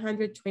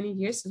 120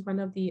 years. It's one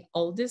of the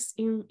oldest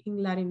in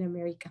Latin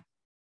America.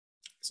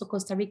 So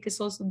Costa Rica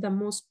is also the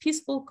most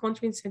peaceful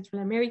country in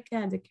Central America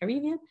and the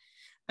Caribbean,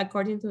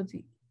 according to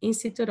the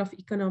Institute of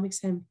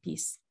Economics and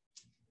Peace.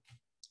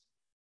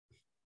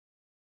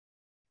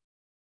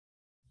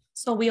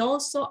 So we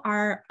also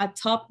are a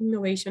top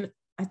innovation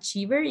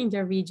achiever in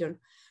the region.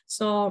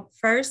 So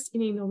first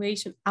in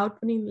innovation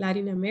output in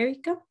Latin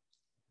America,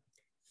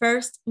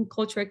 first in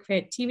cultural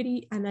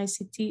creativity and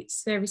ICT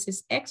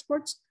services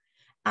exports,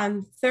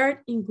 and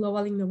third in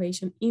global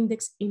innovation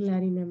index in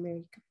Latin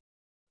America.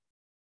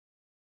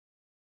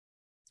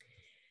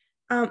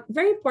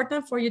 Very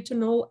important for you to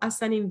know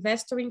as an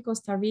investor in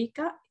Costa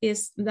Rica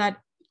is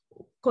that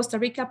Costa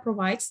Rica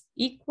provides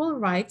equal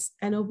rights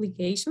and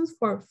obligations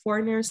for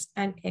foreigners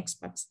and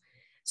expats.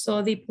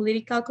 So the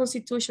political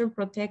constitution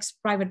protects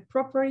private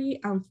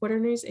property, and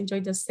foreigners enjoy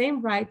the same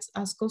rights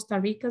as Costa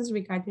Ricans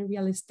regarding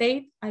real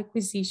estate,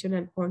 acquisition,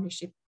 and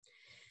ownership.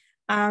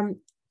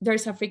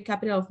 There's a free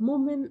capital of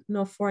movement,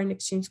 no foreign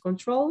exchange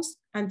controls,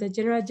 and the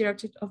General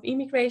Directorate of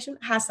Immigration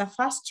has a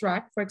fast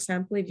track. For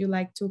example, if you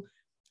like to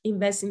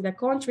invest in the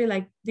country,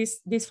 like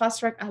this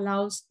fast track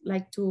allows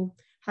like to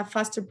have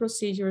faster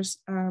procedures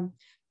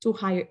to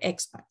hire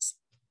expats.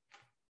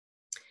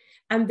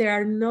 And there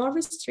are no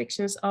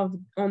restrictions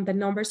on the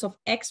numbers of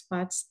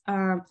expats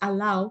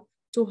allowed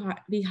to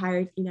be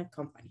hired in a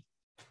company.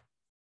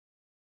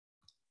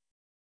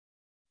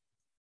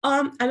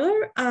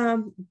 Another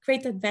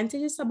great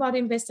advantages about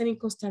investing in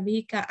Costa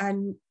Rica,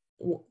 and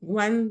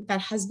one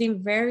that has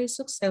been very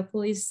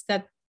successful, is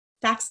that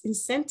tax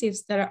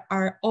incentives that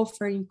are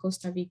offered in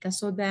Costa Rica.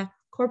 So the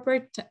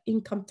corporate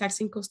income tax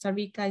in Costa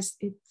Rica is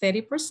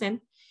 30%.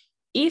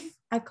 If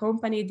a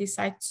company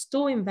decides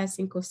to invest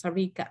in Costa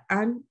Rica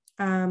and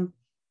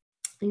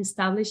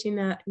established in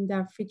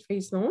the free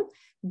trade zone,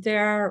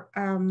 there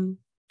are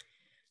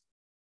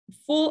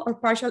full or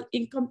partial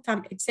income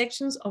tax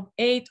exemptions of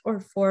 8 or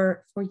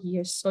 4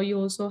 years. So you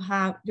also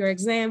have your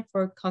exempt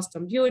for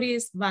custom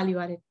duties,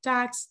 value-added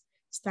tax,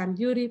 stamp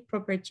duty,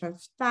 property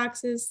transfer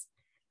taxes,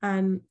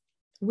 and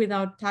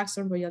without tax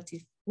on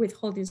royalty,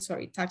 withholding,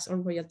 sorry, tax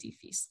on royalty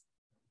fees.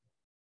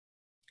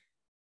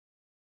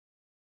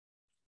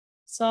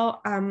 So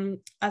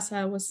as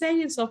I was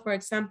saying, so for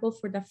example,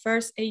 for the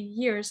first 8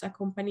 years, a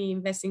company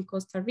invests in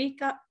Costa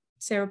Rica,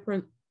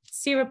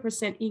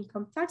 0%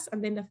 income tax,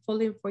 and then the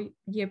following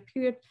 4-year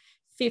period,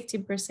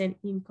 15%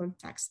 income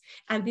tax.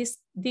 And these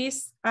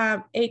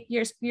 8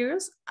 years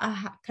periods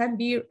can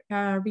be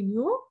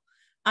renewed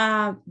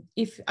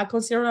if a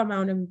considerable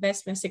amount of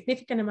investment,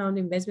 significant amount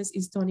of investments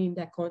is done in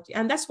the country.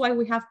 And that's why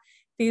we have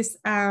these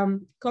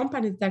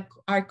companies that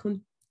are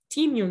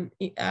continuing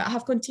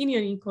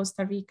in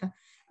Costa Rica,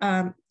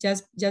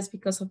 just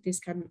because of this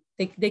kind of,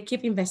 they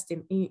keep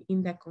investing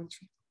in the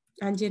country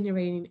and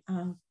generating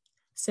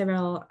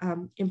several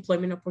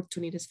employment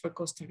opportunities for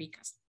Costa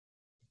Ricans.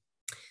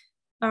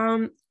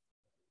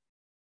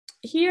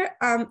 Here,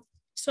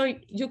 so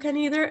you can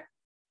either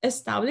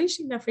establish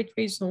in a free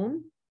trade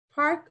zone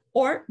park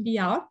or be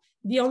out.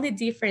 The only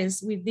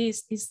difference with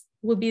this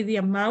will be the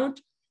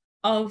amount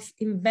of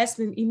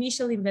investment,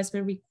 initial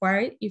investment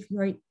required if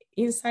you're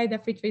inside the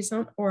free trade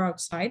zone or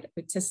outside,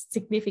 which is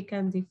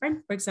significant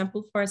different. For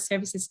example, for a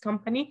services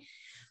company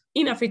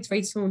in a free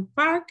trade zone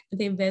park,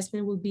 the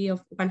investment will be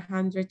of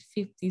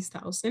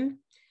 150,000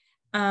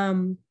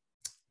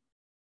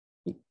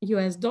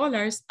 US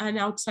dollars, and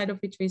outside of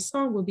free trade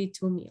zone will be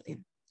 2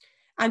 million.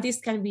 And this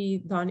can be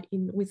done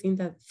within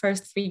the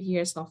first 3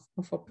 years of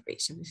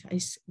operation.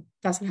 It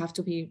doesn't have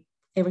to be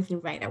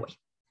everything right away.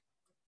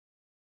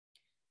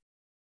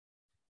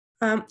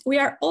 We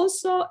are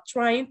also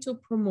trying to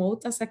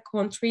promote as a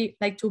country,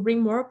 like to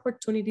bring more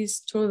opportunities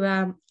to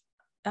the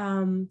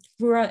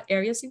rural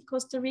areas in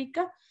Costa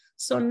Rica.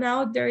 So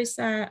now there is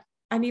an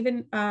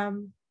even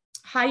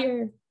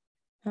higher,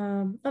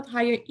 not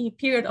higher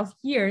period of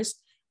years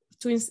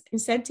to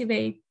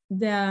incentivize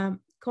the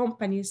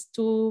companies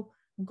to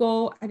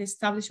go and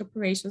establish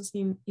operations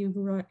in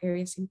rural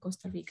areas in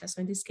Costa Rica.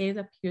 So in this case,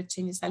 the period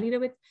changes a little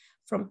bit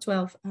from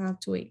 12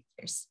 to 8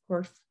 years,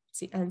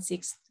 and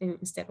 6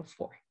 instead of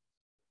 4.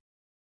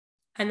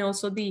 And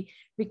also the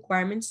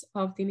requirements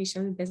of the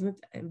initial investment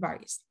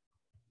varies.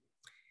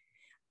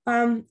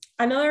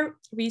 Another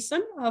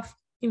reason of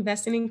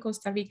investing in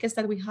Costa Rica is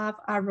that we have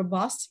a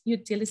robust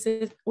utilities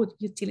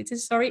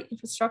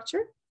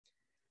infrastructure.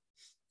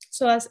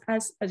 So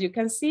as you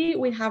can see,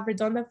 we have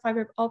redundant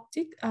fiber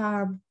optic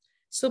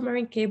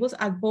submarine cables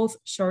at both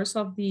shores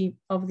of the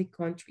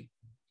country.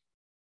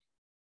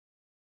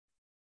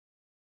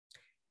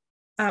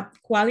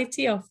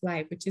 Quality of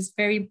life, which is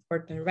very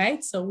important,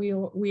 right? So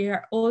we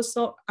are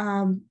also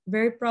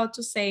very proud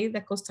to say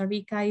that Costa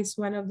Rica is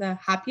one of the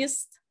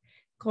happiest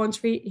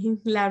countries in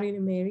Latin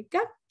America.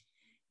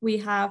 We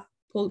have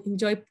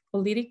enjoyed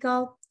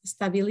political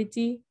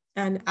stability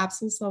and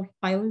absence of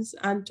violence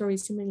and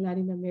tourism in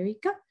Latin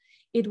America.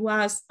 It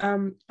was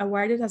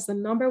awarded as the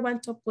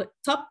 #1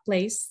 top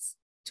place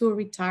to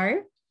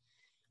retire.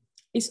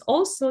 It's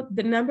also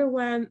the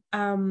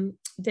 #1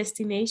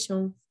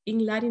 destination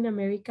in Latin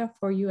America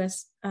for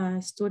US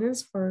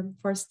students,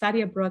 for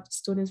study abroad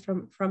students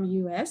from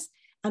US,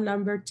 and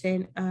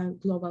 #10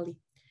 globally.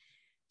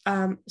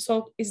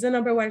 So it's the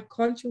 #1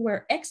 country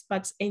where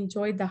expats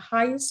enjoy the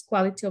highest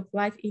quality of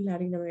life in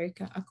Latin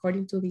America,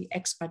 according to the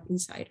Expat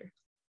Insider.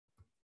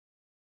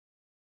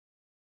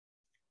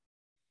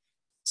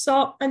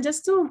 So, and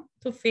just to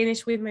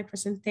finish with my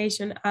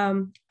presentation,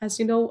 as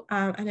you know,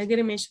 and I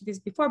didn't mention this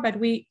before, but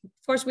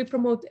first we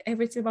promote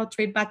everything about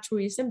trade bad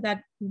tourism,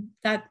 that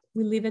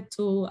we leave it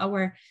to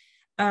our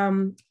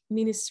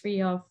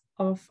Ministry of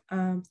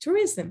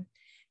Tourism.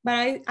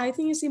 But I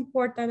think it's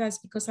important, as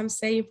because I'm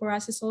saying for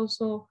us, it's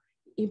also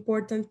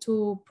important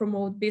to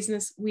promote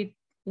business with,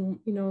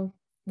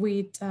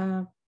 with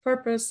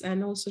purpose,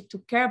 and also to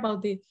care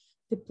about the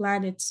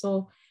planet.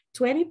 So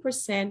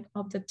 20%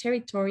 of the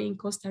territory in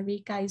Costa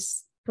Rica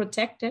is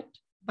protected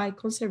by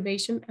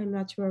conservation and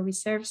natural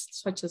reserves,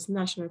 such as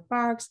national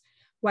parks,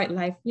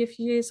 wildlife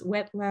refuges,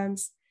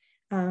 wetlands,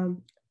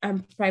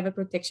 and private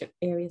protection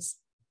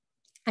areas.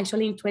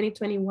 Actually, in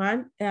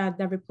 2021,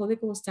 the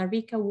Republic of Costa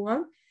Rica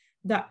won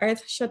the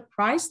Earthshot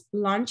Prize,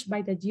 launched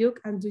by the Duke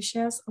and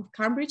Duchess of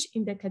Cambridge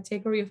in the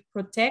category of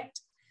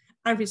Protect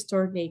and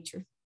Restore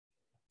Nature.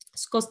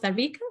 Costa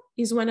Rica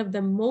is one of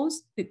the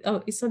most,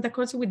 it's the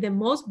country with the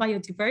most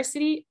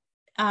biodiversity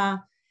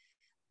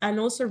and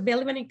also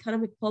relevant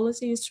economic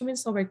policy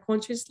instruments over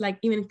countries like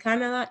even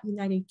Canada,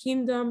 United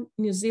Kingdom,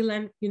 New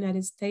Zealand,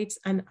 United States,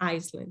 and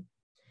Iceland.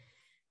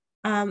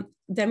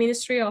 The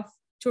Ministry of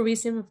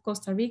Tourism of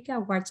Costa Rica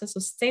awards a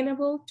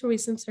sustainable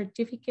tourism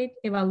certificate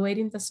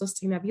evaluating the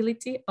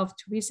sustainability of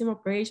tourism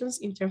operations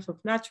in terms of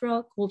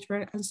natural,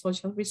 cultural, and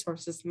social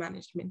resources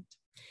management.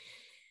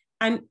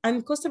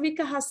 And Costa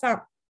Rica has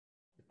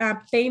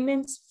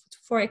payments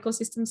for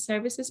Ecosystem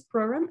Services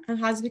program and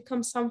has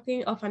become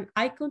something of an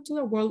icon to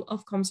the world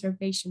of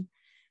conservation.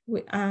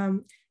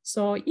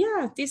 So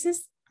yeah, this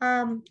is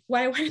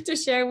what I wanted to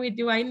share with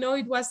you. I know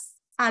it was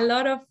a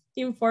lot of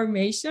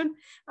information.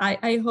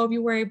 I hope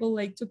you were able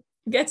like to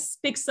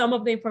speak some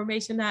of the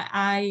information that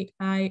I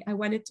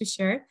wanted to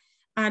share.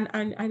 And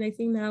I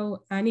think now,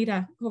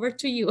 Anita, over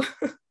to you.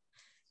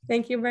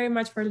 Thank you very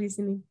much for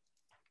listening.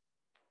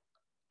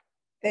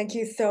 Thank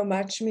you so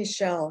much,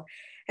 Michelle.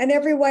 And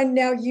everyone,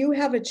 now you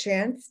have a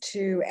chance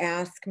to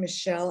ask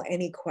Michelle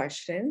any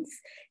questions.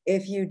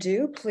 If you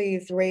do,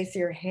 please raise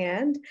your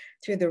hand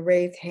through the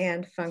raise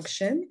hand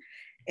function,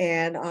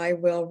 and I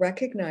will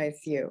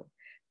recognize you.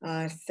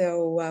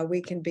 So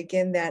we can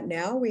begin that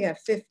now. We have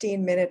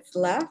 15 minutes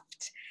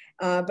left.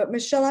 But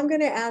Michelle, I'm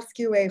going to ask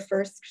you a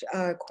first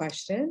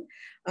question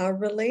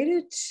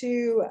related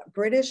to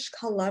British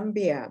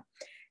Columbia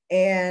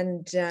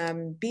and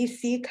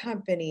BC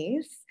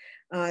companies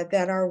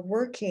that are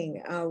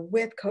working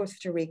with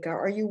Costa Rica.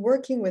 Are you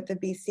working with the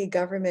BC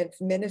government's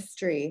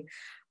Ministry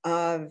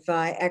of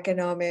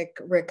Economic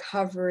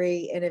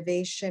Recovery,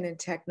 Innovation, and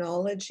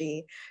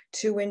Technology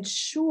to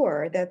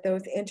ensure that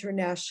those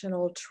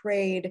international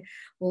trade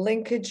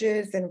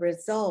linkages and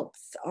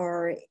results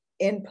are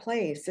in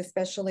place,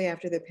 especially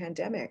after the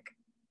pandemic?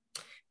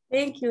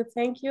 Thank you,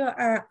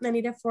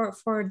 Anita,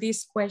 for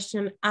this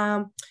question.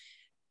 The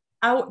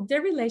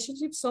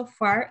relationship so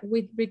far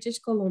with British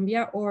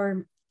Columbia,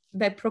 or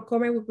the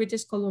Procomer with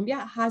British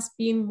Columbia, has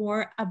been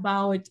more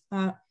about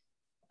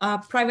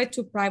private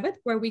to private,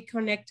 where we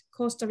connect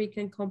Costa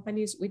Rican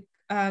companies with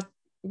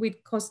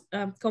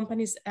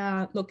companies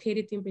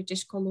located in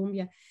British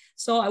Columbia.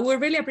 So I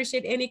would really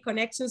appreciate any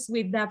connections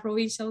with the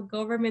provincial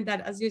government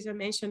that, as you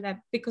mentioned,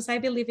 that because I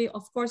believe it,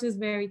 of course, is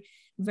very,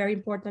 very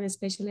important,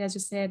 especially as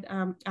you said,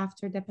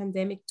 after the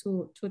pandemic,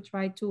 to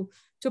try to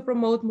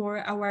promote more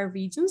our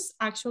regions.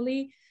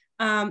 Actually,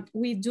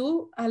 we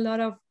do a lot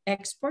of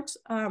exports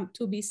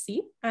to BC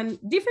and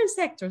different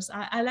sectors.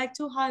 I like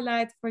to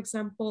highlight, for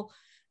example,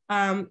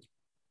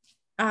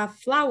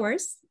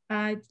 flowers.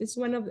 It's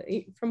one of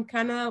from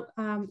Canada.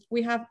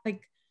 We have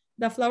like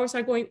the flowers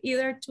are going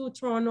either to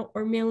Toronto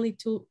or mainly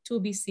to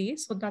BC.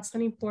 So that's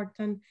an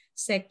important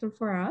sector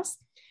for us.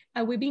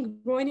 We've been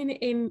growing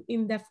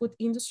in the food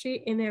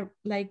industry in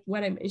like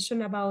what I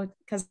mentioned about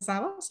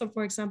cassava. So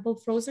for example,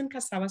 frozen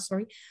cassava,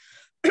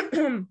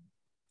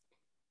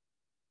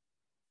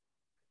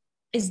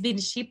 it's been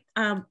shipped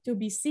to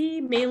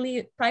BC,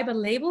 mainly private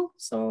label.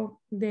 So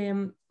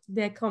the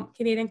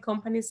Canadian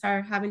companies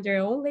are having their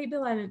own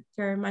label and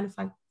they're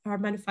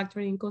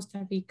manufacturing in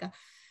Costa Rica.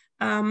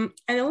 And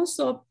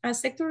also a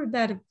sector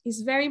that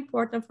is very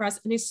important for us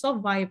and is so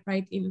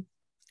vibrant in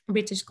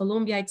British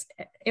Columbia. It's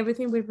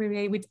everything we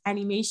relate with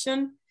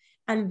animation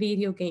and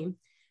video game.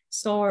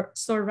 So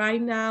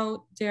right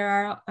now there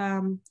are,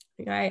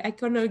 I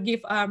cannot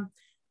give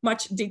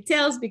much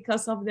details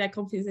because of the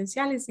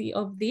confidentiality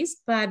of this,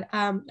 but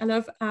a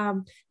lot of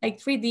like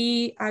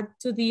 3D and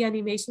 2D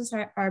animations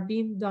are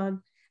being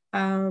done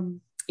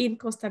in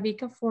Costa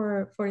Rica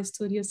for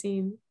studios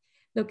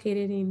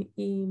located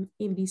in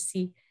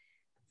BC.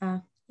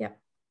 Yeah.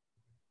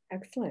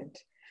 Excellent.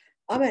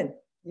 Aman,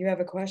 you have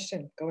a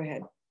question. Go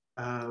ahead.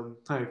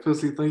 Hi,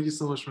 firstly, thank you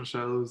so much,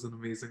 Michelle. It was an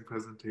amazing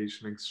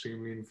presentation,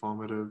 extremely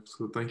informative.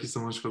 So thank you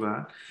so much for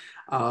that.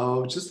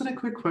 Just a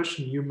quick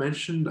question. You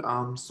mentioned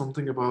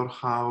something about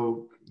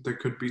how there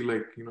could be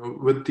like,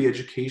 with the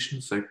education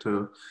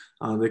sector,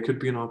 there could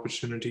be an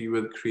opportunity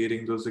with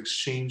creating those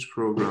exchange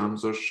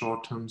programs or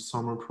short-term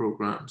summer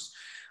programs.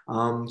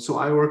 So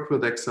I work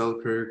with Excel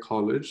Career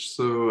College.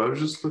 So I was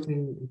just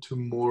looking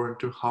more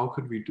into how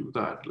could we do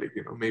that? Like,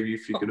 maybe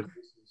if you could have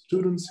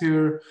students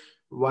here,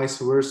 vice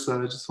versa.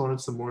 I just wanted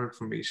some more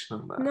information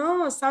on that.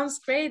 No, sounds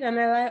great. And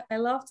I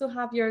love to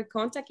have your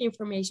contact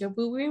information.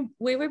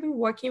 We've been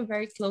working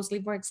very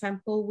closely, for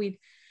example, with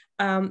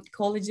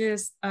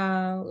colleges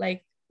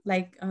like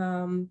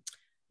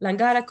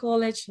Langara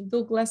College,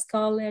 Douglas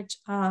College,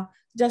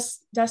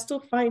 just to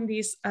find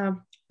these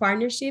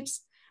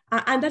partnerships.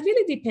 And that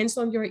really depends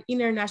on your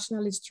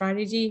international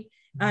strategy.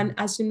 Mm-hmm. And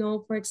as you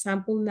know, for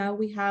example, now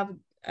we have,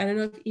 I don't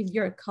know if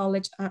your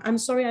college, I'm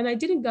sorry, and I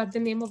didn't get the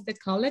name of the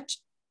college.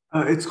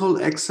 It's called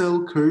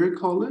Excel Career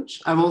College.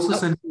 I've also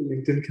sent you a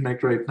LinkedIn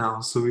Connect right now,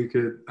 so we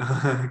could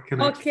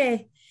connect.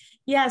 Okay.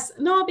 Yes.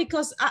 No,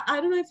 because I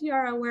don't know if you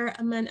are aware,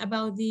 Aman,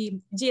 about the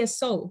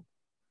GSO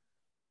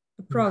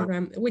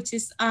program, which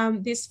is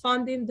this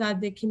funding that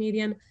the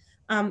Canadian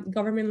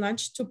government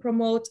launched to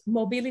promote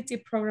mobility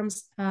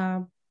programs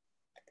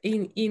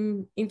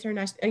in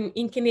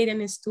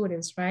Canadian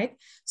students, right?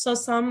 So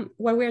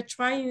what we're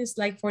trying is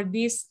like for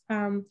these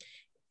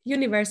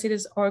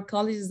universities or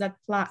colleges that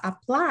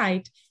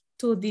applied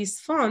to these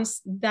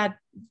funds that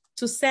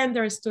to send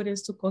their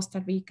students to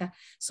Costa Rica.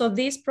 So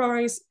this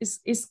program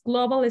is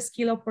global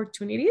skill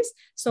opportunities.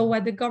 So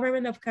what the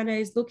government of Canada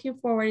is looking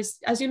for is,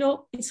 as you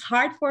know, it's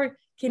hard for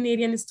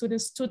Canadian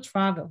students to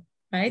travel,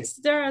 right?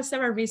 So there are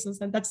several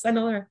reasons, and that's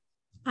another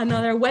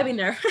another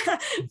webinar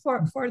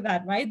for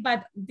that, right?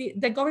 But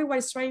the government what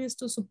is trying is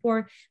to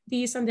support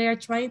these, and they are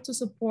trying to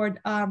support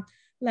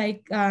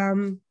like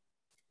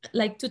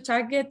to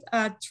target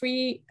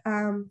three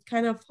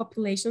kind of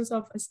populations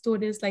of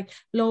students, like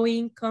low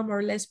income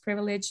or less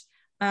privileged,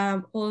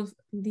 of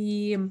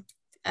the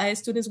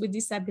students with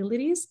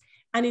disabilities,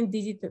 and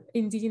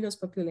indigenous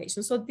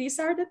population. So these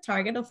are the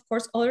target. Of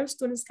course, other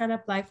students can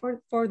apply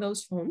for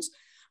those funds.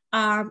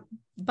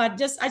 But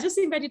I just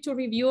invite you to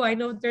review. I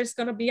know there's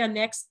going to be a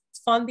next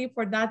funding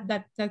for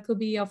that could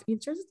be of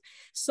interest.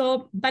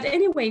 So, but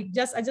anyway,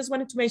 I just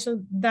wanted to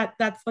mention that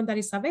fund that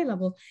is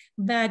available.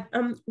 But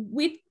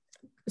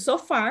so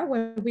far,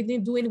 what we've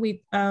been doing with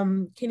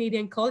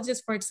Canadian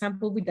colleges, for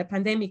example, with the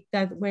pandemic,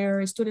 that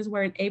where students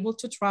weren't able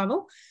to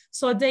travel,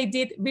 so they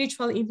did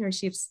virtual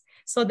internships.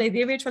 So they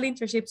did virtual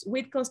internships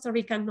with Costa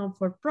Rican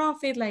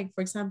non-for-profit, like,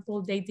 for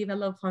example, they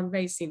develop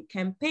fundraising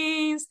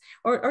campaigns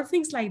or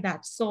things like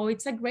that. So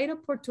it's a great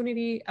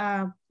opportunity,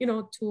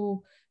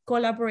 to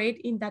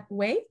collaborate in that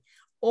way,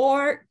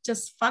 or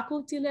just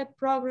faculty-led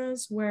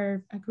programs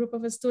where a group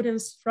of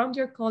students from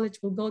your college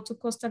will go to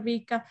Costa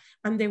Rica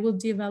and they will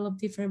develop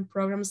different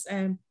programs.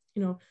 And,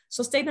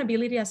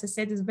 sustainability, as I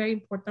said, is very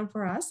important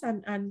for us,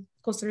 and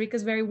Costa Rica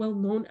is very well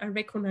known and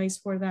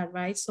recognized for that,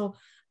 right? So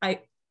a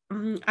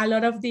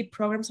lot of the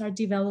programs are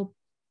developed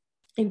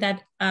in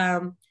that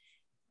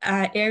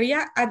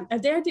area, and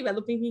they're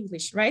developing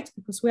English, right?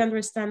 Because we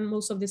understand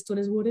most of the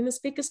students wouldn't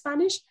speak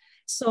Spanish.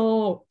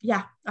 So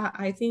yeah,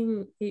 I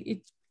think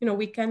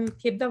we can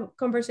keep the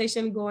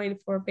conversation going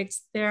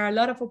because there are a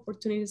lot of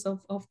opportunities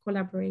of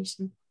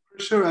collaboration.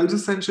 For sure. I'll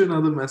just send you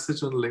another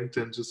message on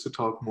LinkedIn just to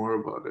talk more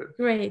about it.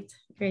 Great.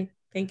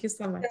 Thank you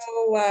so much.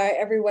 So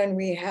everyone,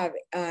 we have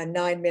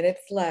 9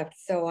 minutes left.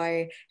 So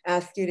I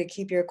ask you to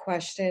keep your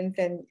questions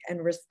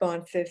and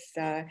responses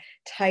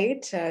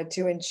tight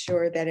to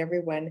ensure that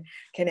everyone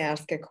can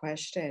ask a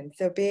question.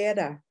 So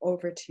Beata,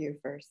 over to you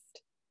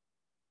first.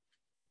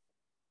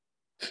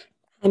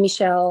 Hi,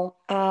 Michelle.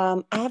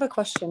 I have a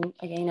question.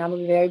 Again, I will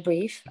be very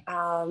brief.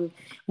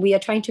 We are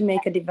trying to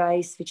make a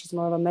device which is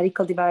more of a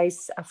medical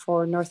device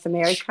for North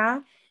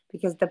America,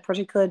 because the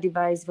particular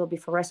device will be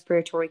for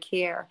respiratory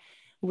care.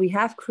 We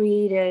have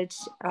created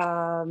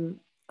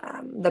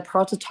the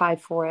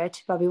prototype for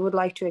it, but we would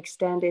like to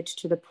extend it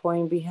to the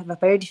point we have a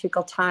very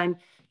difficult time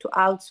to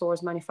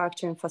outsource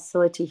manufacturing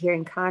facility here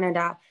in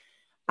Canada.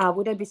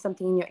 Would that be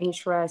something in your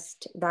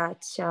interest,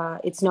 that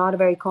it's not a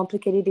very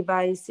complicated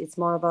device, it's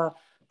more of a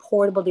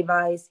portable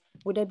device?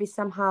 Would there be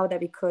somehow that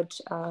we could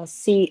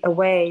see a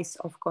ways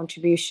of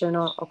contribution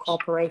or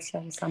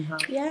cooperation somehow?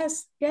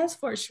 Yes,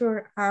 for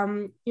sure.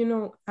 I'm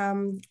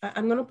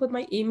gonna put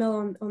my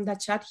email on the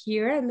chat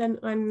here, and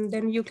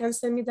then you can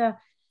send me the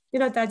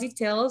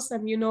details.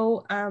 And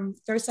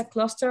there's a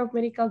cluster of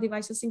medical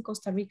devices in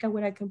Costa Rica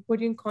where I can put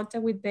you in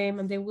contact with them,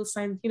 and they will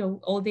sign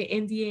all the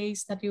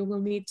NDAs that you will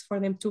need for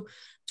them to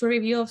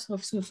review.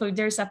 So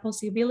there's a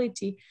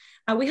possibility.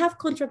 We have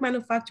contract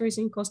manufacturers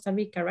in Costa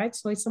Rica, right?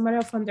 So it's a matter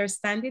of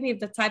understanding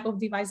if the type of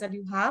device that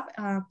you have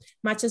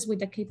matches with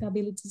the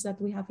capabilities that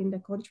we have in the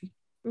country.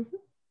 Mm-hmm.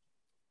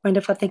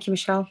 Wonderful. Thank you,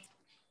 Michelle.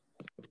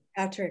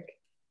 Patrick.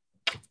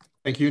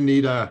 Thank you,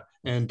 Nita.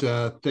 And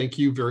thank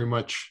you very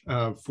much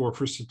for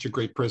such a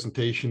great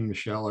presentation,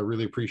 Michelle. I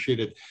really appreciate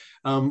it.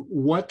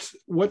 What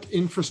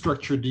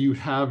infrastructure do you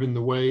have in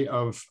the way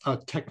of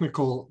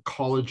technical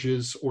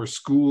colleges or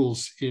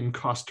schools in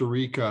Costa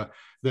Rica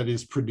that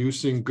is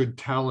producing good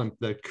talent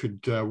that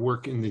could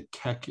work in the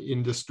tech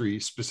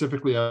industry?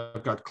 Specifically,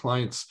 I've got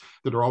clients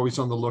that are always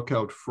on the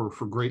lookout for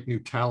great new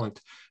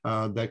talent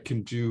that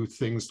can do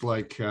things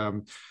like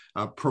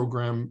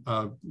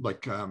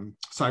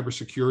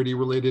cybersecurity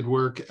related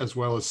work, as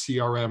well as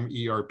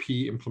CRM, ERP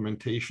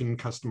implementation,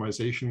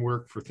 customization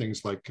work for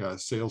things like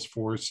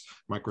Salesforce,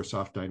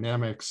 Microsoft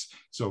Dynamics,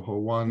 Zoho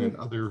One, and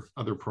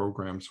other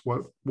programs.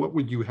 What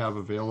would you have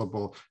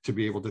available to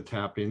be able to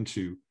tap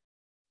into?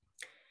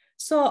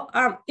 So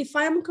if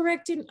I'm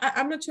correct,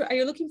 I'm not sure, are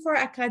you looking for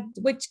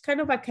which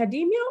kind of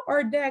academia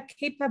or the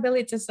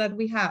capabilities that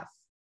we have?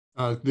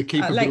 The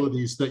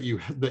capabilities that you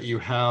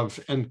have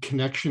and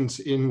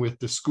connections in with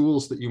the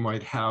schools that you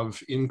might have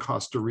in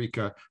Costa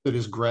Rica that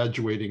is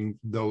graduating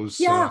those.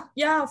 Yeah,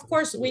 of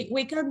course.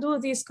 We can do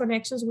these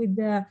connections with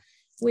the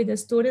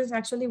students.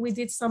 Actually, we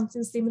did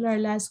something similar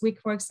last week,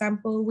 for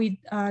example, with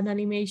a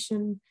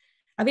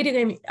video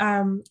game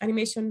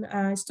animation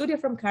studio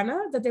from Canada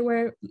that they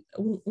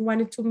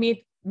wanted to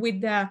meet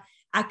with the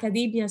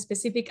academia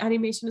specific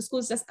animation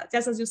schools,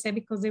 just as you said,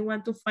 because they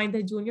want to find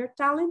the junior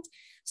talent.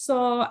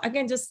 So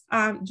again, just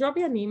drop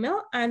me an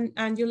email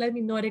and you let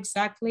me know it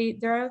exactly.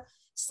 There are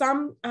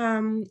some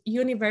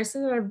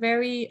universities that are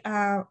very,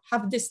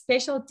 have the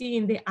specialty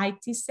in the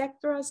IT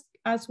sector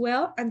as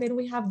well. And then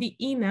we have the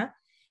INA,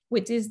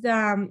 which is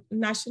the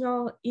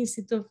National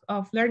Institute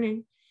of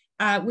Learning,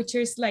 which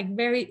is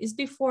it's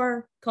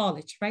before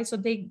college, right? So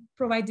they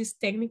provide these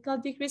technical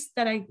degrees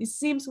that it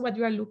seems what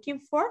you are looking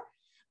for.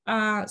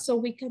 So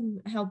we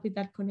can help with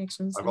that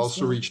connection. I've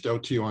also reached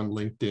out to you on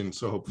LinkedIn,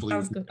 so hopefully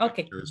sounds good.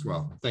 Okay. as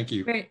well. Thank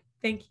you. Great.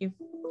 Thank you.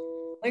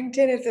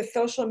 LinkedIn is a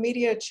social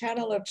media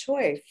channel of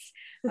choice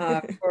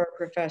for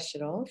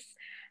professionals.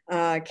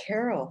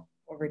 Carol,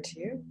 over to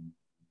you.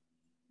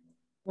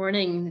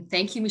 Morning.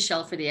 Thank you,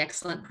 Michelle, for the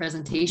excellent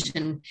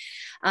presentation.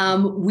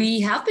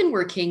 We have been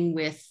working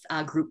with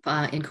a group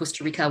in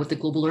Costa Rica with the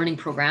Global Learning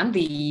Program,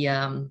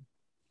 the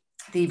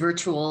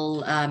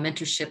virtual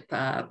mentorship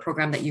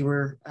program that you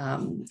were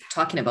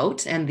talking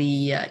about, and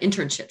the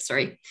internship,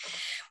 sorry.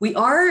 We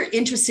are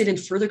interested in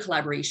further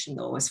collaboration,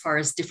 though, as far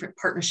as different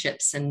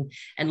partnerships and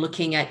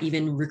looking at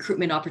even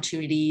recruitment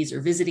opportunities or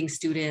visiting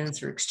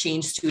students or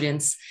exchange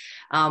students.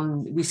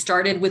 We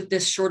started with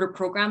this shorter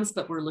programs,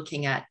 but we're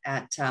looking at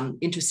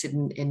interested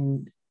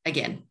in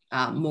again,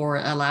 more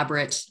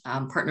elaborate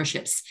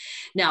partnerships.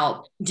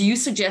 Now, do you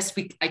suggest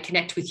I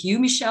connect with you,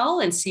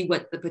 Michelle, and see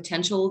what the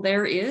potential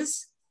there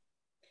is?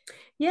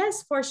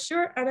 Yes, for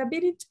sure. And I've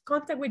been in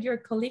contact with your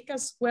colleague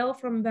as well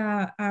from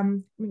the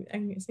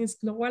since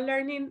Global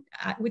Learning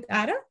with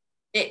Ada.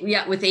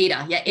 Yeah, with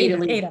Ada. Yeah,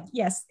 Ada.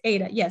 Yes,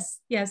 Ada.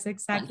 Yes,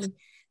 exactly.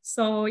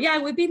 So yeah,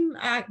 we've been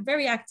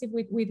very active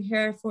with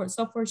her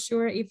for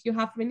sure. If you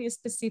have any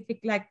specific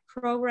like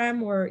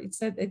program or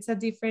it's a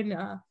different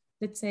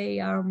let's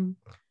say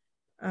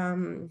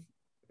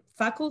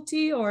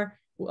faculty, or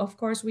of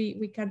course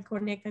we can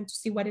connect and to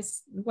see what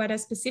are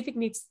specific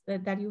needs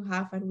that you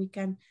have, and we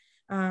can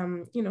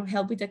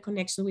help with the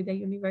connection with the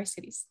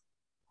universities.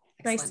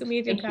 Excellent. Nice to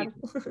meet you, Carol.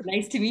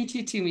 Nice to meet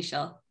you too,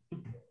 Michelle.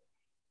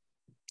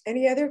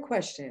 Any other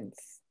questions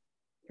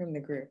from the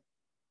group?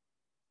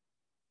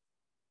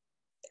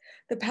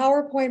 The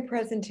PowerPoint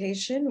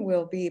presentation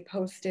will be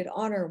posted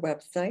on our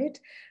website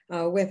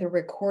with a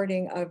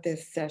recording of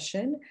this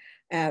session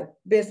at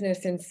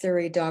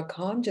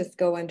businessinsurrey.com. Just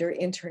go under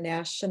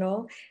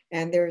international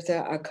and there's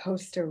a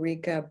Costa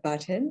Rica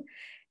button.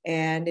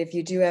 And if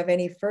you do have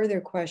any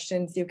further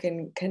questions, you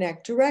can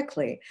connect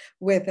directly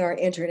with our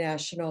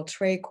International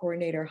Trade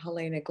Coordinator,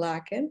 Helena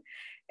Glacken,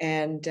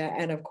 and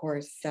of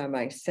course,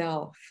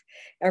 myself.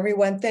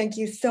 Everyone, thank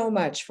you so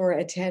much for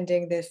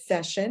attending this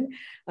session.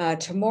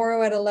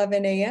 Tomorrow at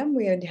 11 a.m.,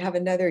 we have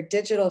another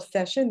digital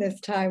session, this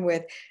time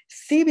with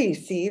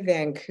CBC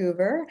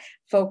Vancouver,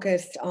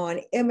 focused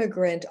on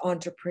immigrant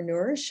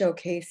entrepreneurs,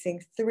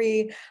 showcasing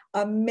 3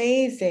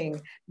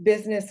 amazing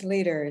business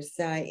leaders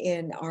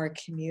in our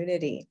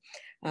community.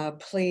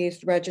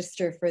 Please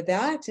register for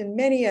that and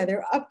many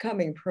other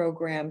upcoming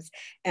programs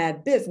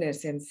at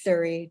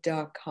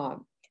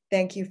businessinsurrey.com.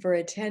 Thank you for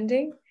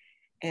attending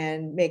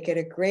and make it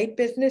a great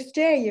business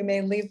day. You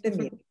may leave the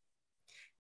meeting.